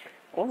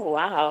 Oh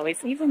wow,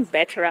 it's even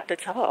better at the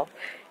top.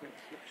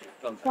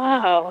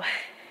 Wow.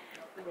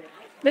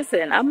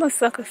 Listen, I'm a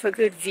sucker for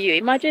good view.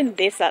 Imagine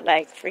this at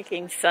like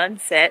freaking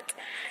sunset.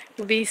 It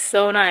would be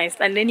so nice.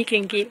 And then you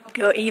can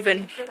go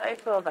even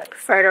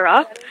further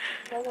up.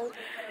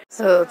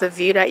 So the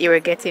view that you were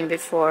getting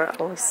before,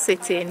 I was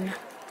sitting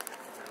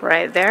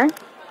right there.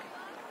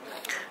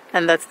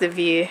 And that's the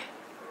view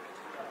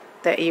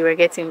that you were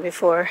getting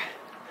before.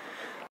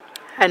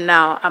 And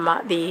now I'm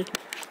at the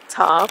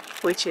top,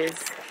 which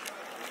is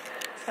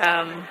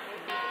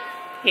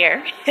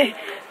here.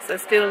 So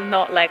still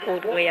not like all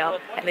the way up,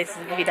 and this is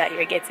the view that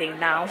you're getting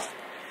now,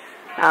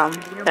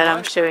 that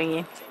I'm showing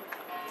you.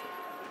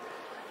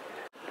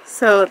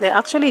 So they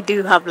actually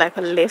do have like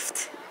a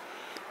lift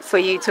for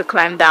you to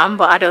climb down,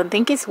 but I don't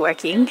think it's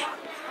working.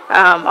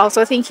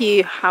 Also, I think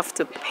you have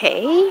to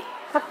pay,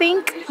 I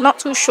think. Not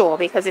too sure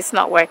because it's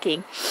not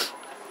working,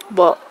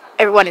 but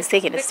everyone is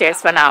taking the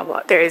stairs for now,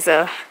 but there is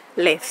a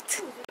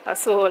lift. I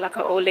saw like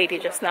an old lady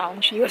just now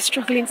and she was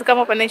struggling to come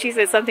up, and then she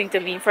said something to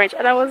me in French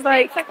and I was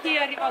like,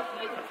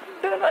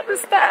 don't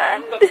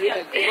understand.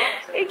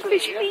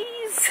 English,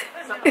 please.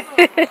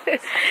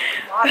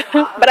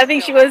 But I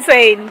think she was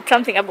saying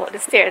something about the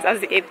stairs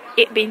as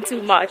it being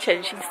too much,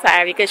 and she's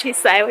tired because she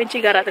sighed when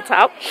she got at the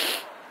top.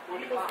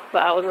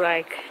 But I was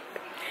like,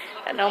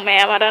 no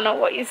ma'am, I don't know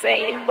what you're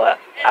saying, but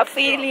I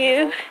feel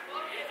you.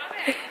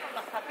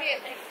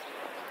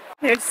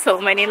 There's so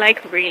many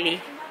like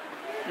really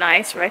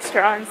nice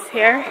restaurants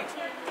here.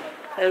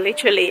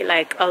 Literally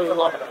like a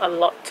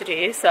lot to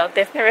do, so I'll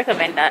definitely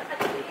recommend that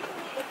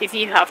if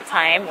you have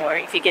time or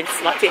if you can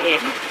slot it in.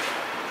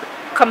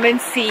 Come and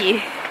see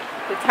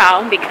the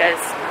town because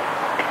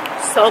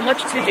so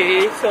much to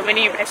do, so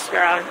many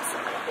restaurants,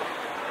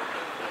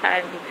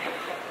 and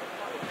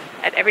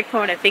at every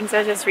corner things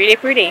are just really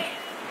pretty.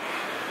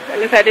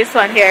 Look at this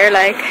one here,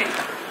 like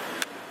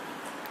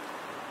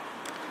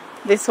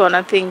This one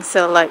I think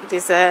sell like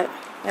dessert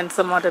and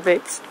some other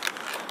bits.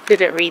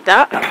 Didn't read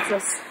that. I'm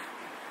just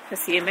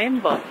assuming,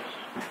 but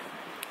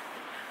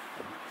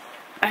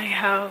I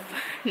have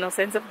no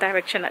sense of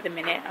direction at the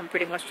minute. I'm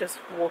pretty much just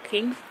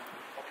walking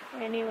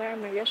anywhere.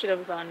 Maybe I should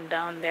have gone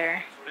down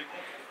there.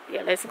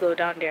 Yeah, let's go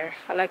down there.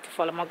 I like to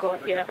follow my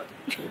gut. Yeah.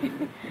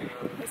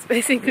 It's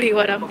basically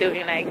what I'm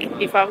doing. Like,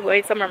 if I'm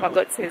going somewhere, my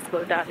gut says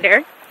go down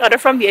there. Other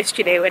from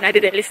yesterday when I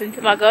didn't listen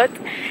to my gut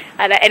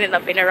and I ended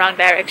up in the wrong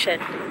direction.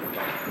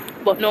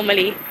 But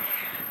normally,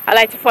 I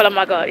like to follow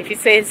my gut. If it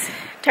says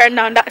turn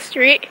down that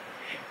street,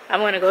 I'm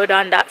gonna go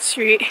down that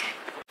street.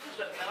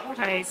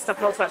 I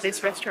stopped off at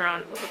this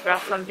restaurant to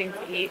grab something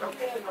to eat.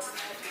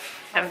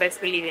 And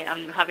best believe it,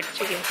 I'm having a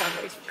chicken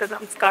sandwich because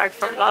I'm scarred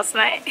from last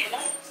night.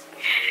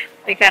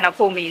 They kind of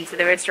pulled me into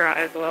the restaurant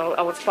as well.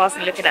 I was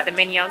passing looking at the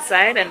menu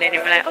outside and then they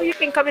were like, oh, you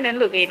can come in and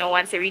look. You know,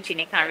 once you reach in,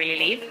 you can't really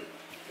leave.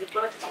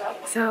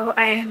 So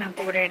I ended up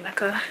ordering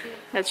like a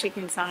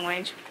chicken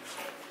sandwich.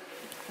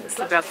 Just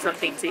to grab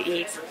something to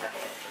eat.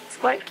 It's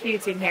quite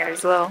cute in here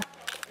as well.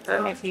 I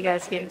don't know if you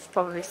guys can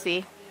probably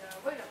see.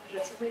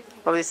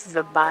 Probably this is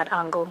a bad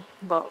angle,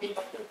 but oh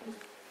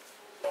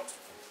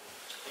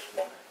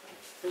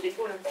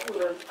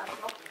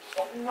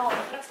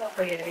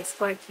yeah, it's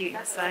quite cute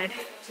inside.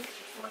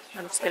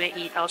 I'm just gonna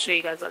eat. I'll show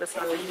you guys what the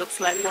sandwich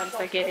looks like once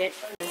I get it.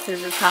 This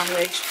is the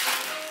sandwich.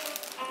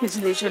 It's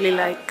literally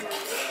like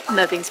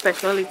nothing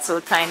special. It's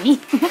so tiny.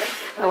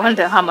 I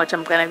wonder how much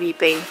I'm gonna be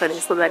paying for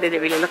this because I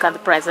didn't really look at the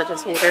price. I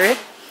just ordered it.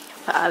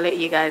 But I'll let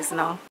you guys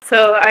know.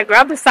 So I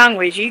grabbed the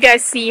sandwich. You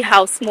guys see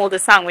how small the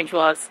sandwich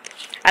was.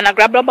 And I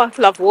grabbed a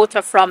bottle of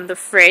water from the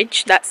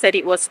fridge that said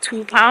it was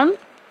 £2.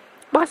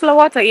 Bottle of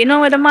water. You know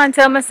what the man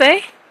tell me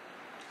say?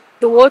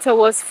 The water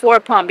was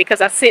 £4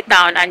 because I sit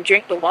down and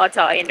drink the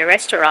water in the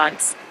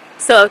restaurants.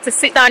 So to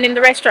sit down in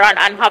the restaurant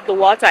and have the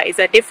water is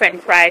a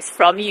different price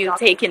from you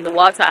taking the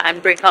water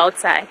and bring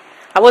outside.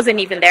 I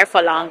wasn't even there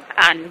for long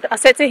and I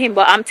said to him,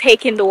 but I'm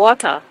taking the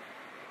water.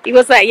 He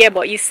was like, yeah,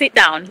 but you sit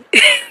down.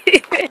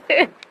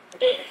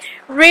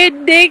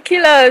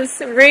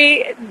 Ridiculous.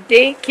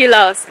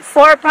 Ridiculous.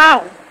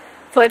 £4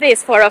 for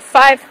this, for a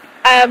 5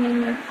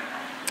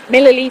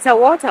 milliliter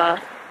water.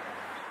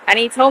 And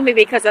he told me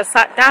because I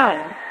sat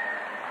down.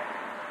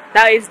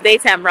 That is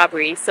daytime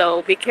robbery,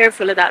 so be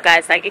careful of that,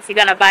 guys. Like, if you're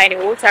gonna buy any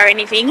water or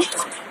anything,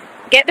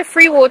 get the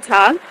free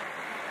water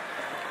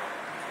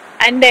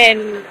and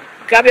then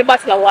grab your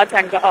bottle of water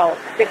and go out.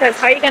 Because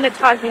how are you gonna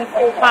charge me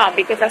 £4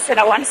 because I said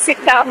I want to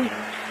sit down?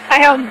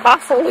 I am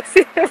baffled.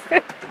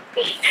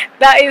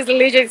 That is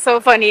legit so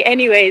funny.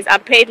 Anyways, I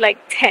paid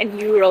like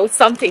 €10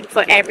 something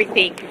for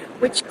everything,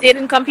 which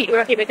didn't compete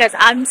with it because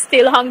I'm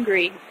still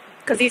hungry.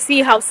 Because you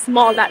see how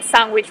small that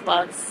sandwich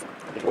was.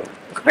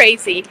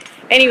 Crazy.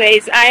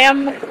 Anyways, I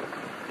am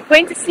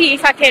going to see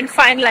if I can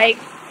find like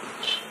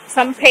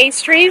some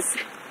pastries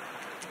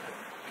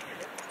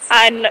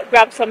and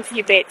grab some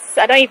few bits.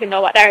 I don't even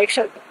know what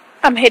direction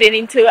I'm heading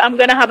into. I'm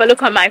gonna have a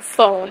look on my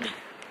phone.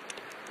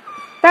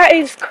 That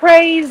is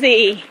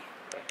crazy.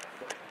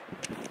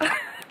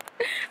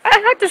 I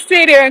had to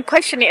stay there and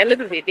question it a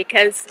little bit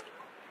because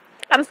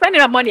I'm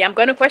spending my money. I'm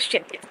gonna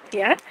question it.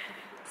 Yeah.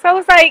 So I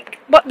was like,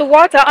 but the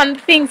water on the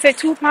thing said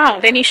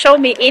 £2. Then he showed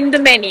me in the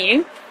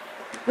menu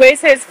where it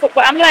says, but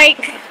I'm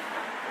like,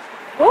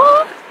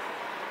 what?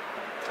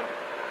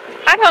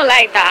 I don't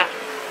like that.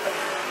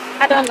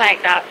 I don't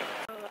like that.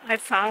 I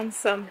found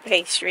some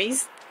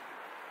pastries.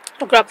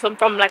 I grabbed some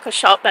from like a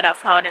shop that I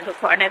found in the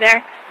corner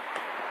there.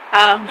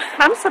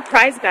 I'm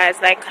surprised, guys,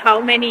 like how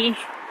many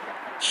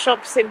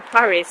shops in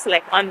Paris,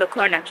 like on the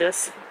corner,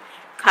 just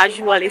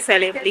casually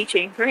selling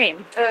bleaching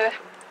cream.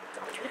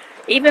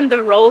 Even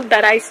the road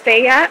that I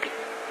stay at,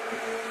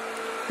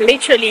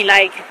 literally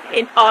like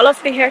in all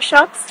of the hair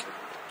shops.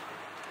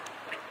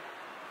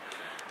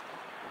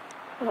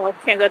 Oh, I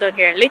can't go down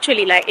here.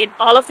 Literally like in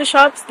all of the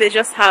shops, they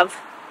just have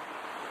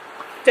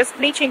just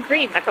bleaching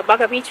cream, like a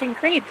bag of bleaching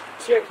cream.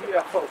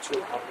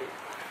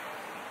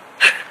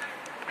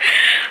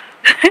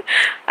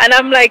 And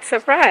I'm like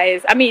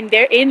surprised. I mean,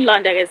 they're in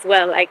London as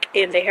well. Like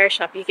in the hair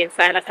shop, you can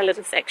find like a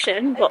little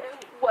section, but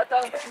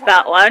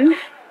that one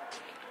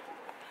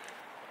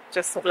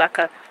just like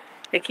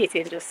the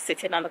kitten just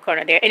sitting on the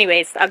corner there.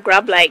 Anyways, I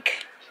grabbed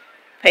like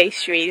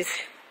pastries.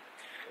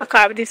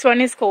 This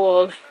one is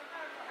called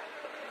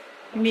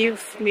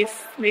Muf.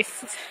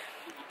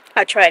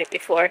 I tried it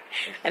before,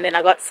 and then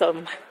I got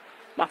some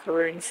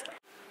macaroons.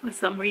 For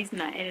some reason,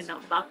 I ended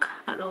up back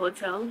at the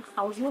hotel.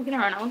 I was looking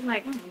around. I was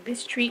like,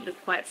 this street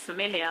looked quite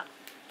familiar.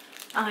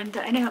 And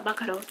I ended up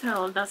back at the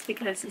hotel. That's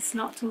because it's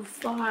not too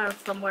far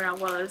from where I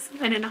was.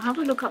 And then I have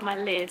a look at my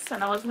list,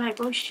 and I was like,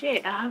 oh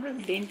shit, I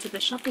haven't been to the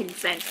shopping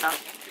center.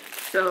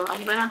 So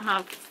I'm gonna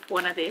have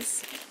one of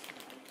this,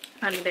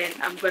 and then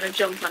I'm gonna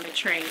jump on the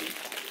train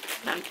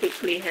and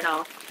quickly head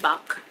off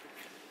back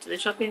to the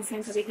shopping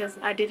center because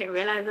I didn't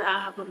realize that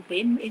I haven't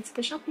been into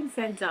the shopping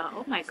center.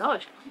 Oh my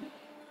gosh.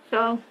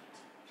 So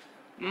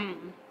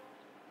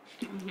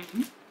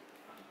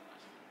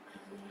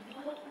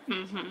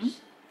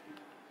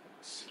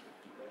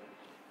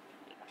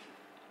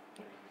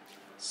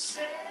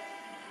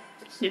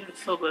Yeah,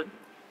 it's so good.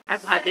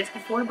 I've had this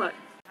before, but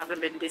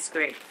haven't been this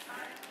great.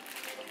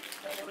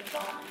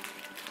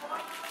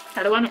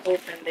 I don't want to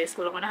open this,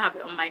 but I want to have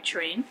it on my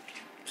train.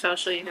 So I'll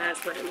show you guys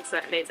what it looks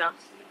like later.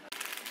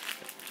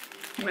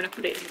 I'm going to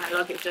put it in my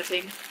luggage, I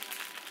think.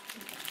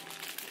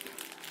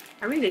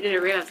 I really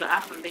didn't realize that I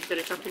haven't been to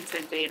the shopping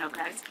center, you know,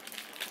 guys.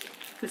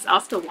 It's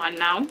after 1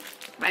 now.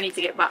 I need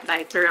to get back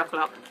by 3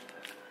 o'clock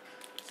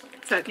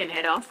so I can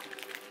head off.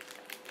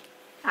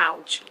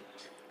 Ouch.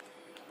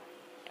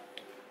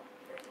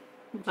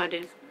 But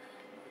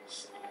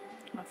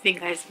my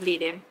finger is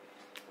bleeding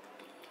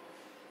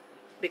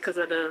because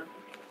of the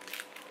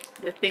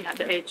thing at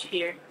the edge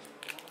here.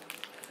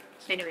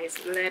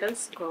 Anyways, let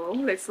us go.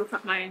 Let's look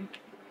at my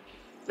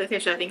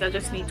location. I think I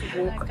just need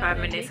to walk 5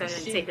 minutes and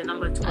then take the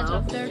number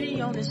 12.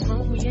 30 on this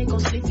room, we ain't gon'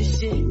 sleep this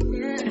shit.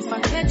 If I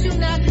catch you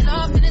knocking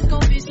off, then it's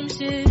gon' be some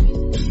shit.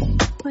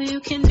 Well, you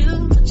can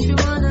do what you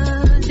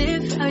wanna,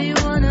 live how you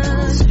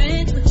wanna,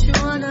 spend what you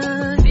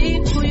wanna, be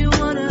who you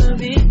wanna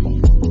be.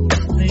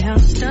 Way I'm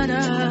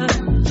stutter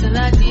till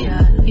I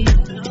die. You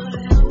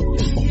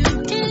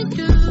can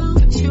do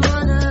what you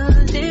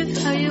wanna, live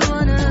how you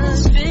wanna,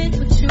 spend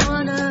what you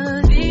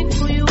wanna, be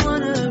who you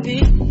wanna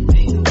be.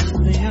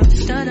 Way I'm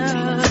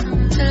stutter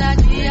till I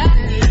die.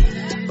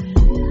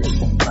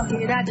 Fuck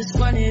it, I just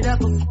run it up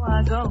before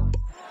I go.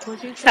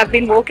 I've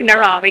been walking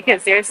around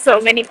because there's so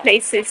many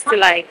places to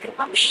like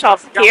shop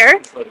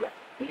here.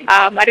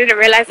 I didn't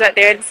realize that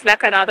there's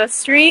like another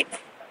street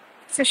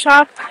to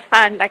shop,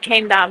 and I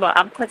came down, but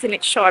I'm cutting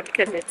it short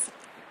because it's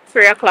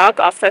 3 o'clock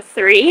after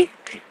 3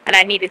 and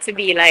I needed to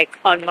be like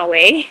on my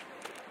way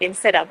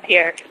instead of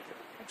here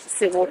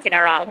still walking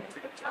around.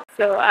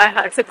 So I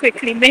had to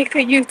quickly make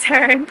a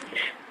U-turn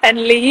and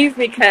leave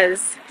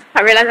because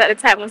I realized that the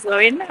time was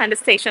going and the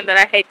station that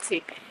I head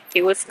to,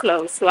 it was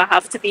closed. So I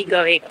have to be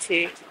going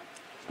to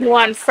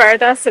one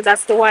further. So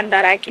that's the one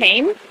that I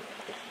came.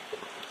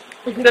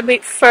 It's a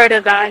bit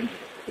further than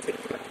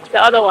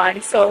the other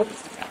one. So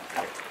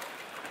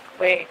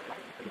wait.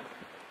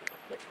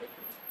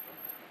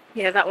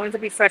 Yeah, that one's a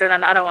bit further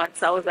than the other one.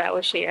 So I was like,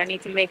 oh shit, I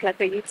need to make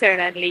like a U-turn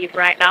and leave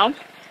right now.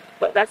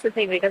 But that's the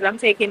thing, because I'm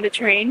taking the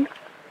train.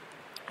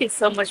 It's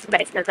so much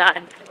better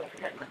than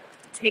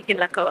taking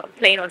like a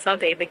plane or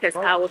something, because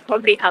I would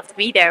probably have to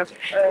be there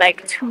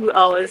like 2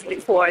 hours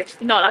before.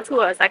 No, not 2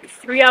 hours, like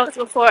 3 hours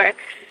before.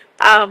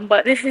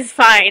 But this is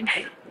fine.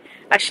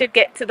 I should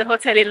get to the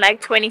hotel in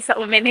like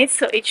 20-something minutes,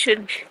 so it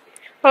should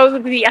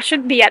probably, I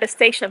should be at the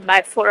station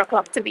by 4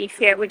 o'clock to be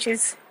fair, which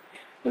is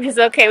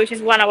okay, which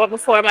is 1 hour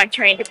before my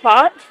train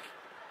depart.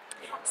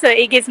 So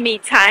it gives me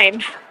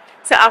time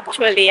to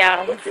actually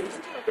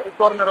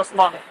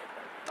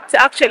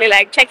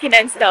like check in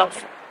and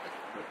stuff.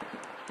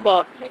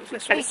 But I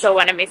just don't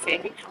want to miss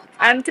it.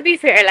 And to be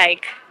fair,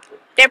 like,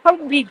 there's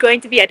probably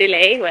going to be a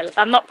delay. Well,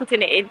 I'm not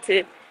putting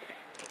it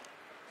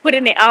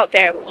out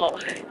there,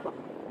 but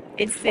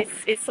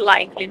it's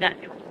likely that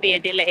there will be a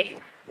delay.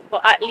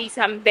 But at least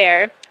I'm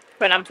there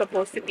when I'm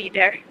supposed to be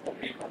there.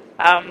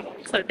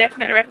 So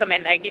definitely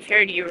recommend, like, if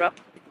you're in Europe,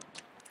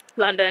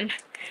 London,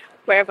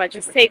 wherever,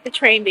 just take the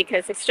train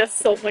because it's just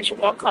so much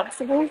more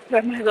comfortable.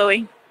 Where am I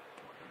going?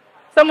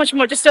 So much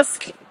more, just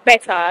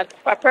better.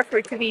 I prefer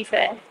it, to be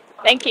fair.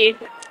 Thank you.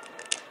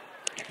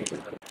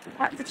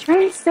 At the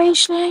train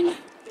station,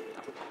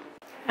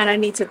 and I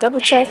need to double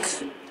check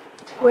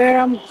where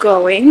I'm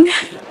going.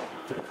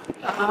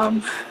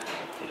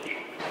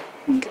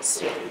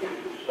 It's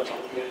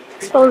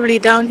probably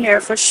down here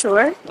for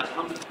sure.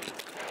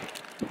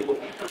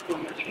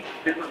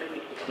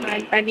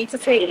 I need to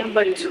take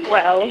number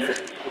 12,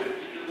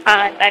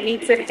 and I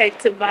need to head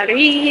to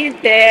Marie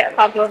de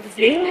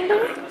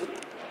Aberville.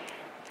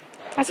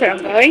 That's where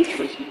I'm going.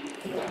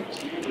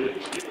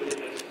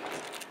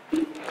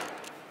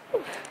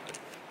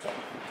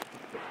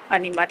 I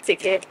need my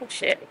ticket. Oh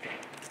shit.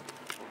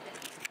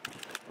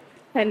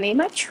 I need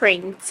my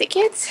train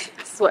ticket.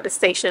 This is what the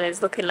station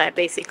is looking like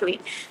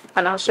basically.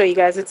 And I'll show you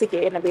guys the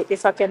ticket in a bit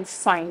if I can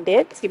find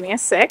it. Give me a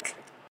sec.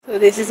 So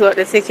this is what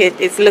the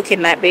ticket is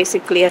looking like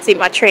basically. I think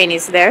my train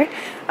is there.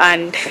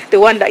 And the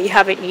one that you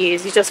haven't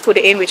used, you just put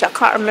it in, which I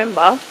can't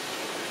remember.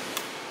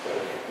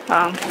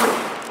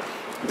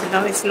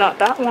 No, it's not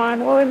that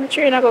one. Oh, my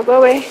train, I go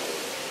away.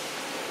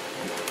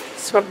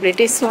 It's probably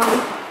this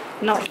one.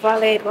 Not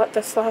valid. What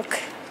the fuck?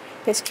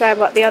 Let's try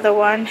about the other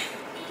one.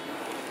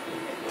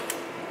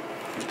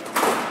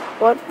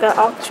 What the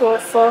actual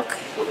fuck?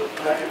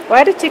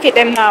 Why the ticket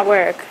them not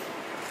work?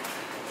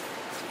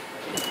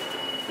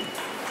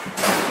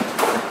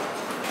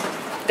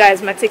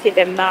 Guys, my ticket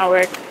them not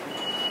work.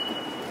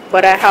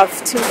 But I have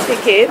 2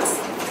 tickets.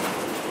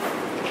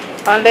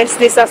 Unless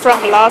these are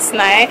from last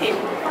night.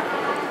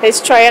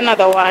 Let's try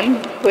another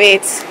one.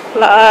 Wait,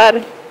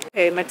 Lord.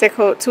 Okay, I'm gonna take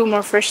out 2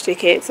 more fresh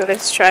tickets. So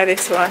let's try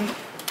this one.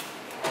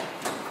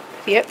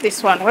 Yep,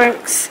 this one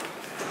works.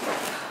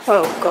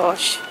 Oh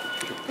gosh.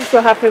 That's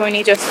what happens when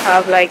you just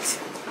have like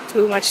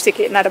too much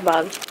ticket in the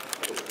bag.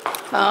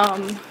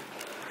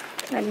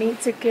 I need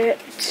to get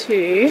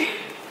to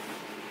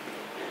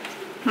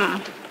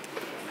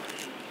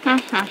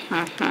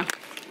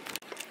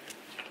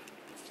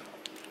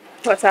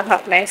What a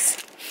hot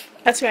mess.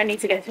 That's where I need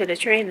to get to the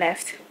train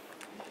left.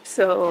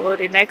 So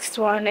the next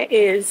one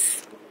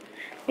is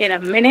in a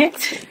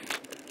minute.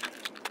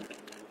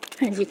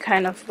 And you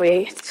kind of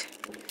wait.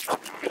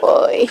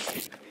 Boy.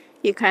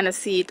 You kind of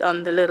see it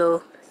on the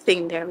little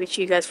thing there, which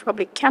you guys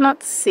probably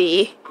cannot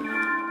see.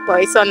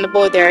 But it's on the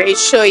board there. It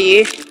show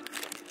you.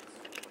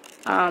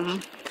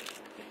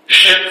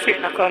 If you're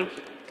not come.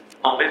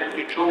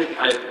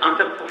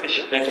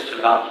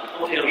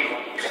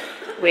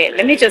 Wait,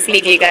 let me just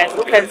leave you guys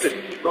because.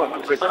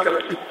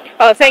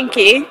 Oh, thank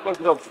you.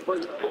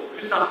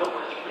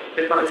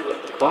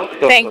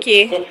 Thank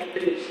you.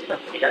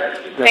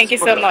 Thank you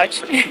so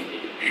much.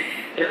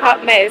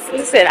 Hot mess.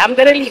 Listen, I'm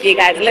gonna leave you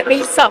guys. Let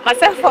me sort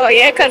myself for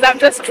you because I'm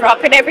just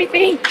dropping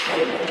everything.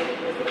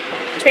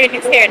 Train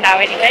is here now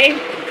anyway.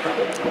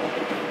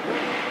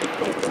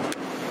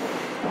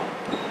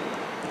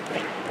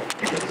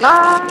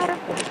 Bye.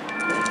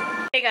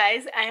 Hey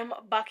guys, I am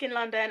back in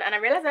London and I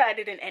realized that I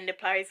didn't end the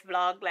Paris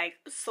vlog. Like,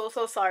 so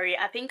sorry.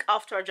 I think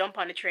after I jumped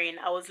on the train,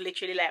 I was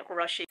literally like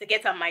rushing to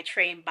get on my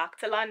train back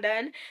to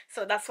London.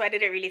 So that's why I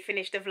didn't really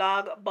finish the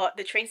vlog. But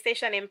the train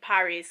station in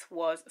Paris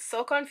was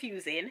so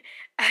confusing.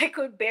 I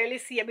could barely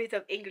see a bit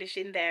of English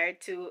in there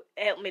to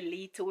help me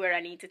lead to where I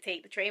need to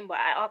take the train. But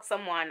I asked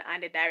someone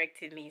and they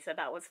directed me, so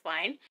that was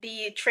fine.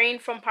 The train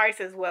from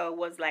Paris as well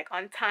was like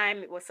on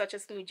time. It was such a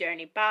smooth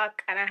journey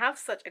back and I have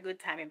such a good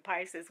time in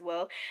Paris as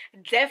well.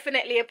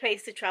 Definitely a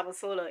place to travel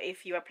solo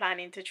if you are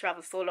planning to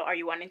travel solo or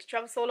you wanting to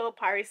travel solo.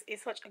 Paris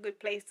is such a good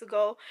place to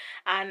go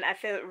and I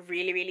feel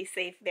really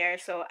safe there,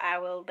 so I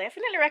will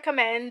definitely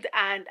recommend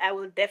and I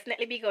will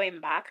definitely be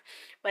going back.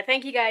 But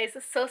thank you guys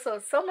so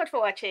much for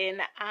watching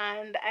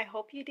and I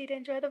hope you did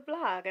enjoy the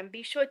vlog, and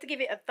be sure to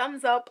give it a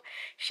thumbs up,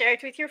 share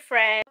it with your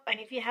friends, and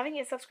if you haven't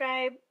yet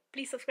subscribed,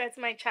 please subscribe to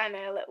my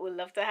channel. We'd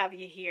love to have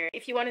you here.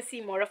 If you want to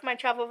see more of my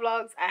travel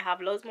vlogs, I have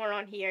loads more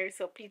on here,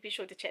 so please be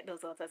sure to check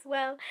those out as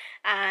well.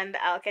 And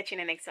I'll catch you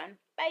in the next one.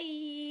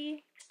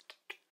 Bye!